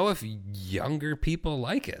don't know if younger people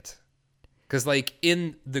like it. Cuz like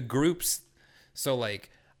in the groups, so like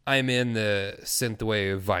I'm in the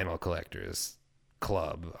Synthwave Vinyl Collectors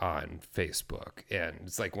Club on Facebook, and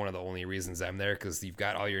it's like one of the only reasons I'm there because you've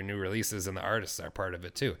got all your new releases and the artists are part of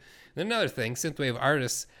it too. And another thing, Synthwave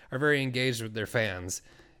artists are very engaged with their fans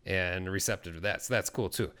and receptive to that, so that's cool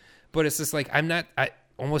too. But it's just like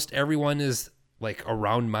almost everyone is like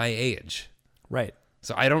around my age. Right.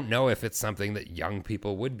 So I don't know if it's something that young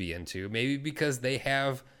people would be into, maybe because they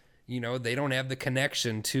have, you know, they don't have the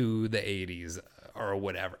connection to the 80s or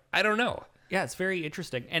whatever. I don't know. Yeah, it's very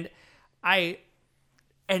interesting.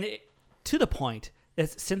 To the point,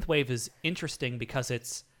 synthwave is interesting because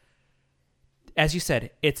it's, as you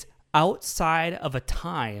said, it's outside of a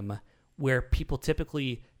time where people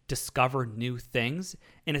typically discover new things,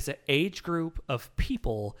 and it's an age group of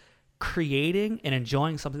people creating and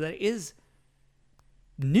enjoying something that is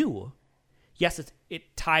new. Yes,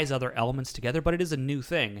 it ties other elements together, but it is a new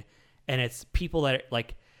thing, and it's people that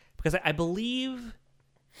like, because I believe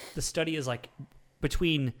the study is like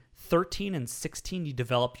between 13 and 16 you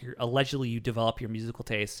develop your musical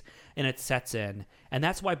taste, and it sets in. And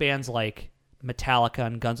that's why bands like Metallica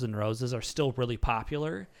and Guns N' Roses are still really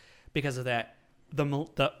popular, because of that.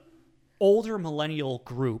 The older millennial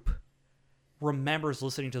group remembers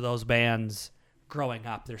listening to those bands growing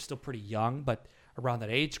up. They're still pretty young, but around that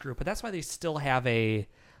age group. But that's why they still have a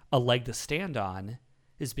leg to stand on,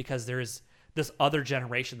 is because there's this other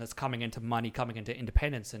generation that's coming into money, coming into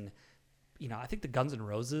independence. And, you know, I think the Guns N'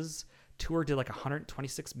 Roses tour did like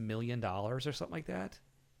 $126 million or something like that.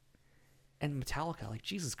 And Metallica, like,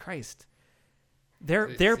 Jesus Christ.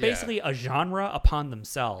 They're basically a genre upon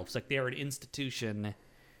themselves. Like, they're an institution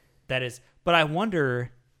that is, but I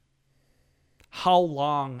wonder how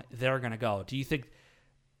long they're going to go. Do you think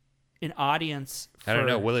an audience I don't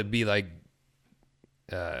know. Will it be like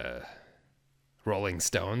Rolling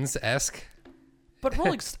Stones-esque? But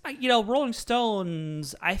Rolling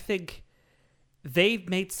Stones, I think they've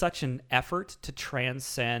made such an effort to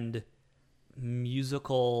transcend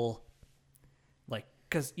musical, like,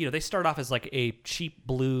 because, you know, they start off as like a cheap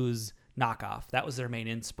blues knockoff. That was their main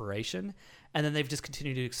inspiration. And then they've just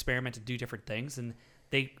continued to experiment and do different things. And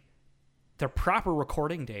their proper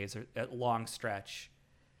recording days are at long stretch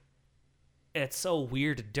it's so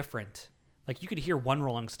weird and different. Like, you could hear one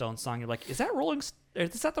Rolling Stones song, you're like, is that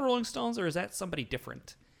the Rolling Stones, or is that somebody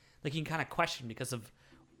different? Like, you can kind of question because of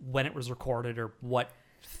when it was recorded or what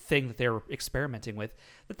thing that they were experimenting with.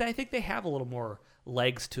 But I think they have a little more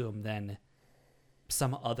legs to them than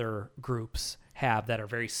some other groups have that are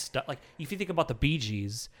very stuck. Like, if you think about the Bee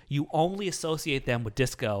Gees, you only associate them with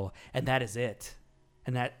disco, and that is it.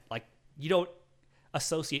 And that, like, you don't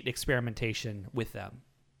associate experimentation with them.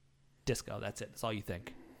 Disco, that's it. That's all you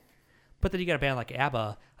think. But then you got a band like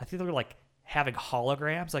ABBA. I think they're like having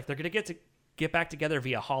holograms. Like, they're gonna get back together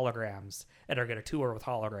via holograms and are gonna tour with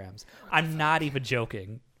holograms. I'm not even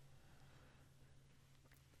joking.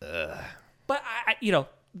 But I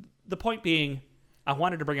the point being, I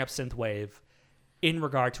wanted to bring up synthwave in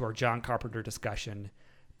regard to our John Carpenter discussion,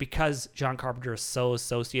 because John Carpenter is so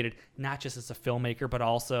associated not just as a filmmaker but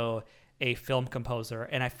also a film composer,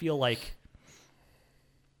 and I feel like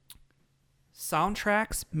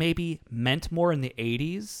soundtracks maybe meant more in the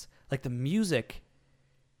 80s. Like, the music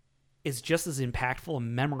is just as impactful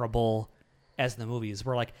and memorable as the movies.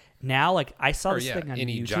 Where, like, now, like, I saw this thing on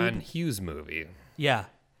any YouTube. John Hughes movie. Yeah.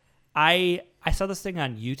 I saw this thing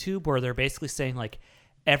on YouTube where they're basically saying, like,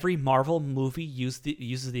 every Marvel movie uses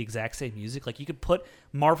the exact same music. Like, you could put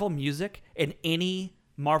Marvel music in any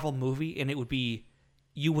Marvel movie and it would be,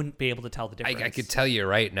 you wouldn't be able to tell the difference. I could tell you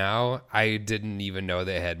right now, I didn't even know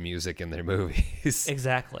they had music in their movies.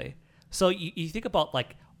 Exactly. So you think about,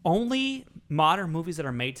 like, only modern movies that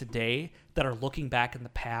are made today that are looking back in the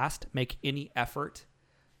past make any effort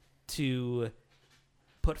to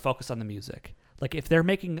put focus on the music. Like, if they're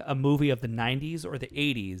making a movie of the 90s or the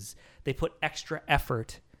 80s, they put extra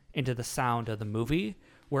effort into the sound of the movie,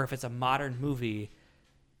 where if it's a modern movie,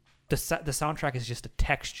 the soundtrack is just a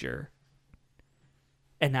texture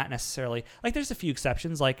and not necessarily, like, there's a few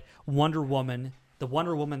exceptions, like Wonder Woman. The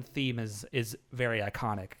Wonder Woman theme is very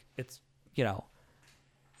iconic. It's,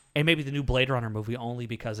 and maybe the new Blade Runner movie, only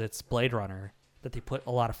because it's Blade Runner, that they put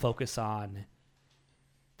a lot of focus on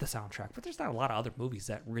the soundtrack. But there's not a lot of other movies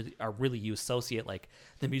that really you associate, like,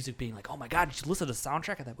 the music being like, oh my god, did you listen to the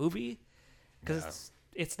soundtrack of that movie? Because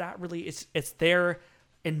it's not really, it's there.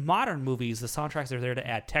 In modern movies, the soundtracks are there to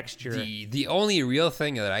add texture. The only real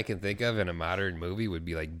thing that I can think of in a modern movie would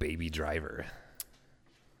be like Baby Driver.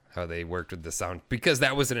 How they worked with the sound, because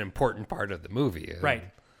that was an important part of the movie. Right.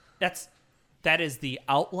 That is the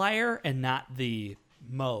outlier and not the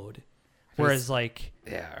mode. Whereas, like,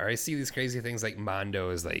 yeah, or I see these crazy things like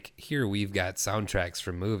Mondo is like, here we've got soundtracks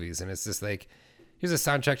from movies, and it's just like, here's a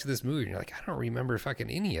soundtrack to this movie, and you're like, I don't remember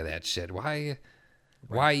fucking any of that shit. Why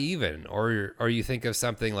even? Or you think of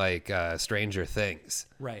something like Stranger Things,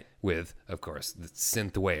 right? With, of course, the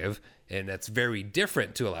synth wave, and that's very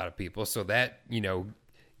different to a lot of people. So that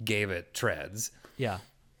gave it treads. Yeah,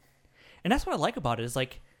 and that's what I like about it is,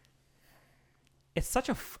 like, it's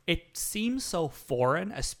it seems so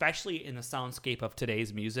foreign, especially in the soundscape of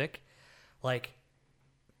today's music. Like,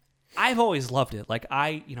 I've always loved it. Like,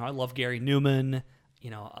 I love Gary Newman.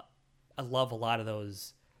 I love a lot of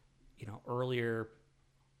those, earlier,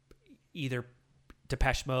 either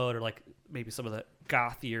Depeche Mode or, like, maybe some of the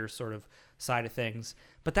gothier sort of side of things.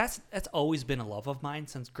 But that's always been a love of mine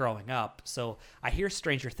since growing up. So I hear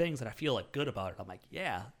Stranger Things and I feel, like, good about it. I'm like,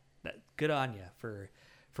 yeah, good on you for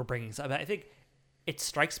bringing something. I think it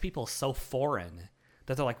strikes people so foreign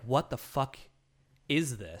that they're like, what the fuck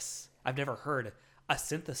is this? I've never heard a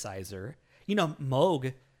synthesizer.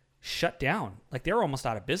 Moog shut down. Like, they were almost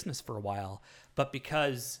out of business for a while. But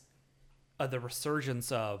because of the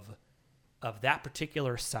resurgence of that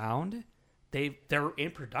particular sound, they're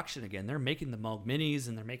in production again. They're making the Moog Minis,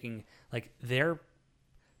 and they're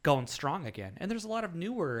going strong again. And there's a lot of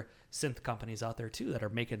newer synth companies out there too that are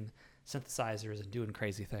making synthesizers and doing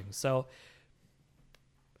crazy things. So,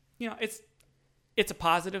 it's a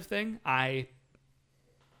positive thing. I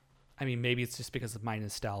mean, maybe it's just because of my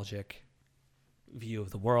nostalgic view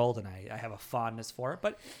of the world, and I have a fondness for it.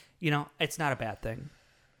 But, it's not a bad thing.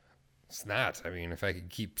 It's not. I mean, if I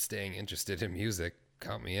could keep staying interested in music,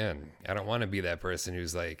 count me in. I don't want to be that person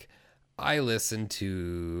who's like, I listen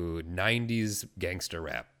to 90s gangster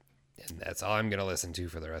rap, and that's all I'm going to listen to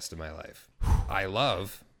for the rest of my life. I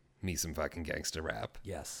love me some fucking gangster rap.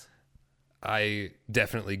 Yes. I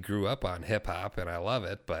definitely grew up on hip hop and I love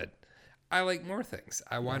it, but I like more things.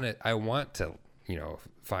 I want to,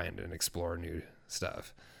 find and explore new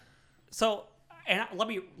stuff. So, and let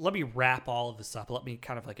me wrap all of this up. Let me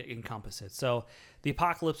kind of like encompass it. So, the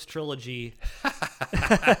Apocalypse Trilogy.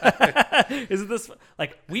 Isn't this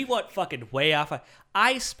like we went fucking way off?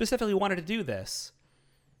 I specifically wanted to do this.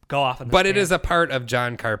 Go off on this. But it is a part of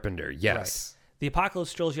John Carpenter. Yes. Right. the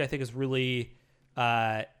Apocalypse Trilogy, I think, is really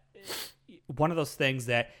one of those things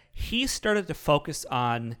that he started to focus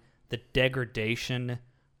on the degradation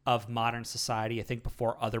of modern society, I think,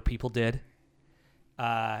 before other people did.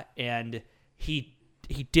 And he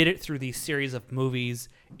did it through these series of movies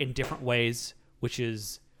in different ways, which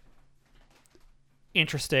is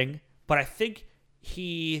interesting. But I think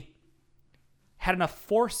he had enough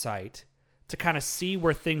foresight to kind of see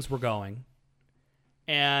where things were going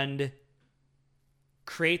and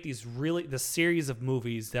create the series of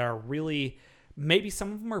movies that are really, maybe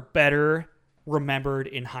some of them are better remembered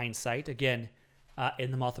in hindsight. Again,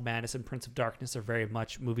 In the Mouth of Madness and Prince of Darkness are very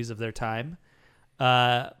much movies of their time.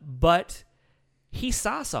 But he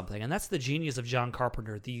saw something, and that's the genius of John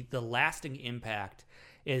Carpenter. The lasting impact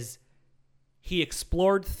is he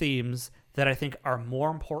explored themes that I think are more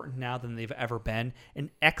important now than they've ever been.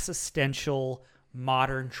 An existential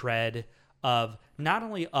modern dread of not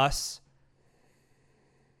only us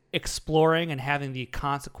exploring and having the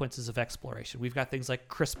consequences of exploration. We've got things like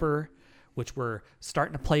CRISPR, which we're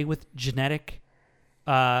starting to play with genetic,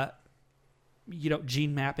 gene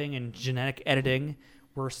mapping and genetic editing.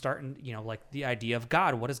 We're starting, like the idea of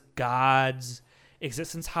God. What is God's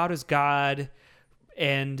existence? How does God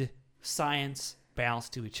and science balance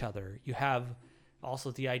to each other? You have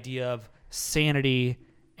also the idea of sanity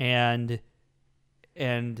and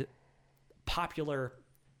popular,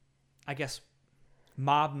 I guess,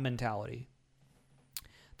 mob mentality.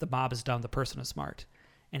 The mob is dumb, the person is smart.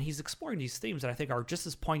 And he's exploring these themes that I think are just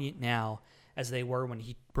as poignant now as they were when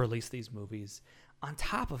he released these movies. On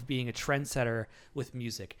top of being a trendsetter with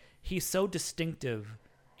music, he's so distinctive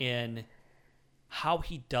in how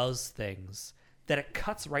he does things that it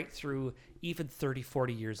cuts right through even 30,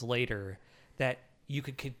 40 years later, that you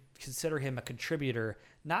could consider him a contributor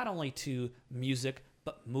not only to music,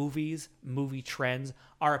 but movies, movie trends,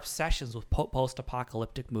 our obsessions with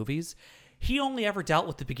post-apocalyptic movies. He only ever dealt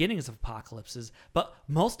with the beginnings of apocalypses, but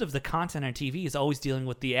most of the content on TV is always dealing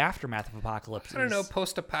with the aftermath of apocalypses. I don't know,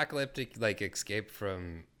 post-apocalyptic, like Escape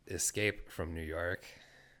from New York.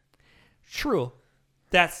 True.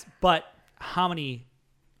 But how many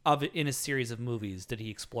of it in a series of movies did he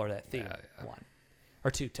explore that theme? Yeah. One or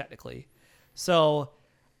two, technically. So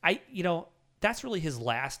that's really his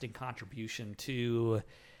lasting contribution to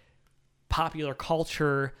popular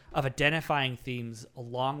culture, of identifying themes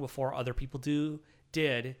long before other people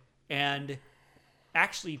did, and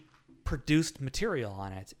actually produced material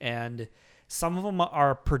on it. And some of them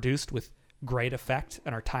are produced with great effect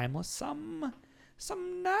and are timeless. Some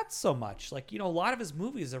not so much. Like, a lot of his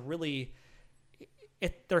movies are really,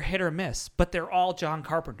 they're hit or miss, but they're all John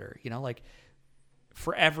Carpenter. Like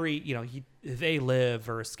for every, They Live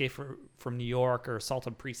or Escape from New York or Assault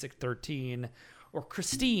on Precinct 13 or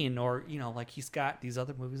Christine, or like he's got these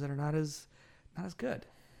other movies that are not as good,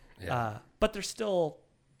 but they're still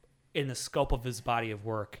in the scope of his body of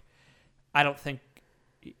work. I don't think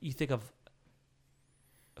you think of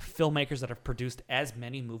filmmakers that have produced as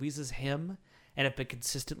many movies as him and have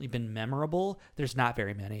consistently been memorable. There's not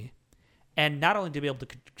very many, and not only to be able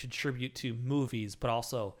to contribute to movies, but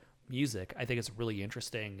also music. I think it's a really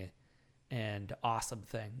interesting and awesome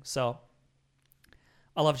thing. So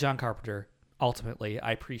I love John Carpenter. Ultimately,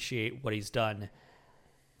 I appreciate what he's done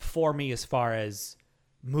for me as far as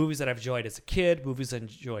movies that I've enjoyed as a kid, movies I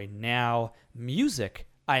enjoy now, music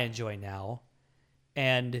I enjoy now,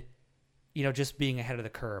 and just being ahead of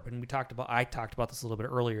the curve. And I talked about this a little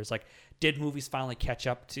bit earlier. It's like, did movies finally catch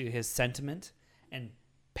up to his sentiment and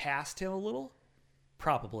past him a little?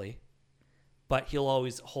 Probably, but he'll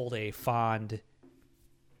always hold a fond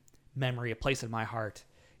memory, a place in my heart,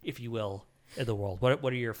 if you will, in the world. What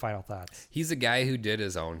are your final thoughts? He's a guy who did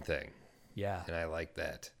his own thing. Yeah. And I like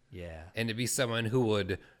that. Yeah. And to be someone who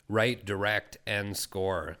would write, direct, and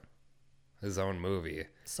score his own movie.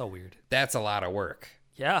 So weird. That's a lot of work.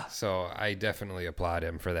 Yeah. So I definitely applaud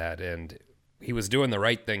him for that. And he was doing the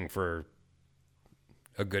right thing for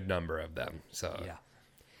a good number of them. So yeah.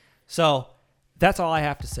 So that's all I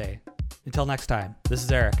have to say. Until next time, this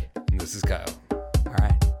is Eric. And this is Kyle. All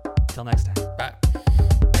right. Until next time.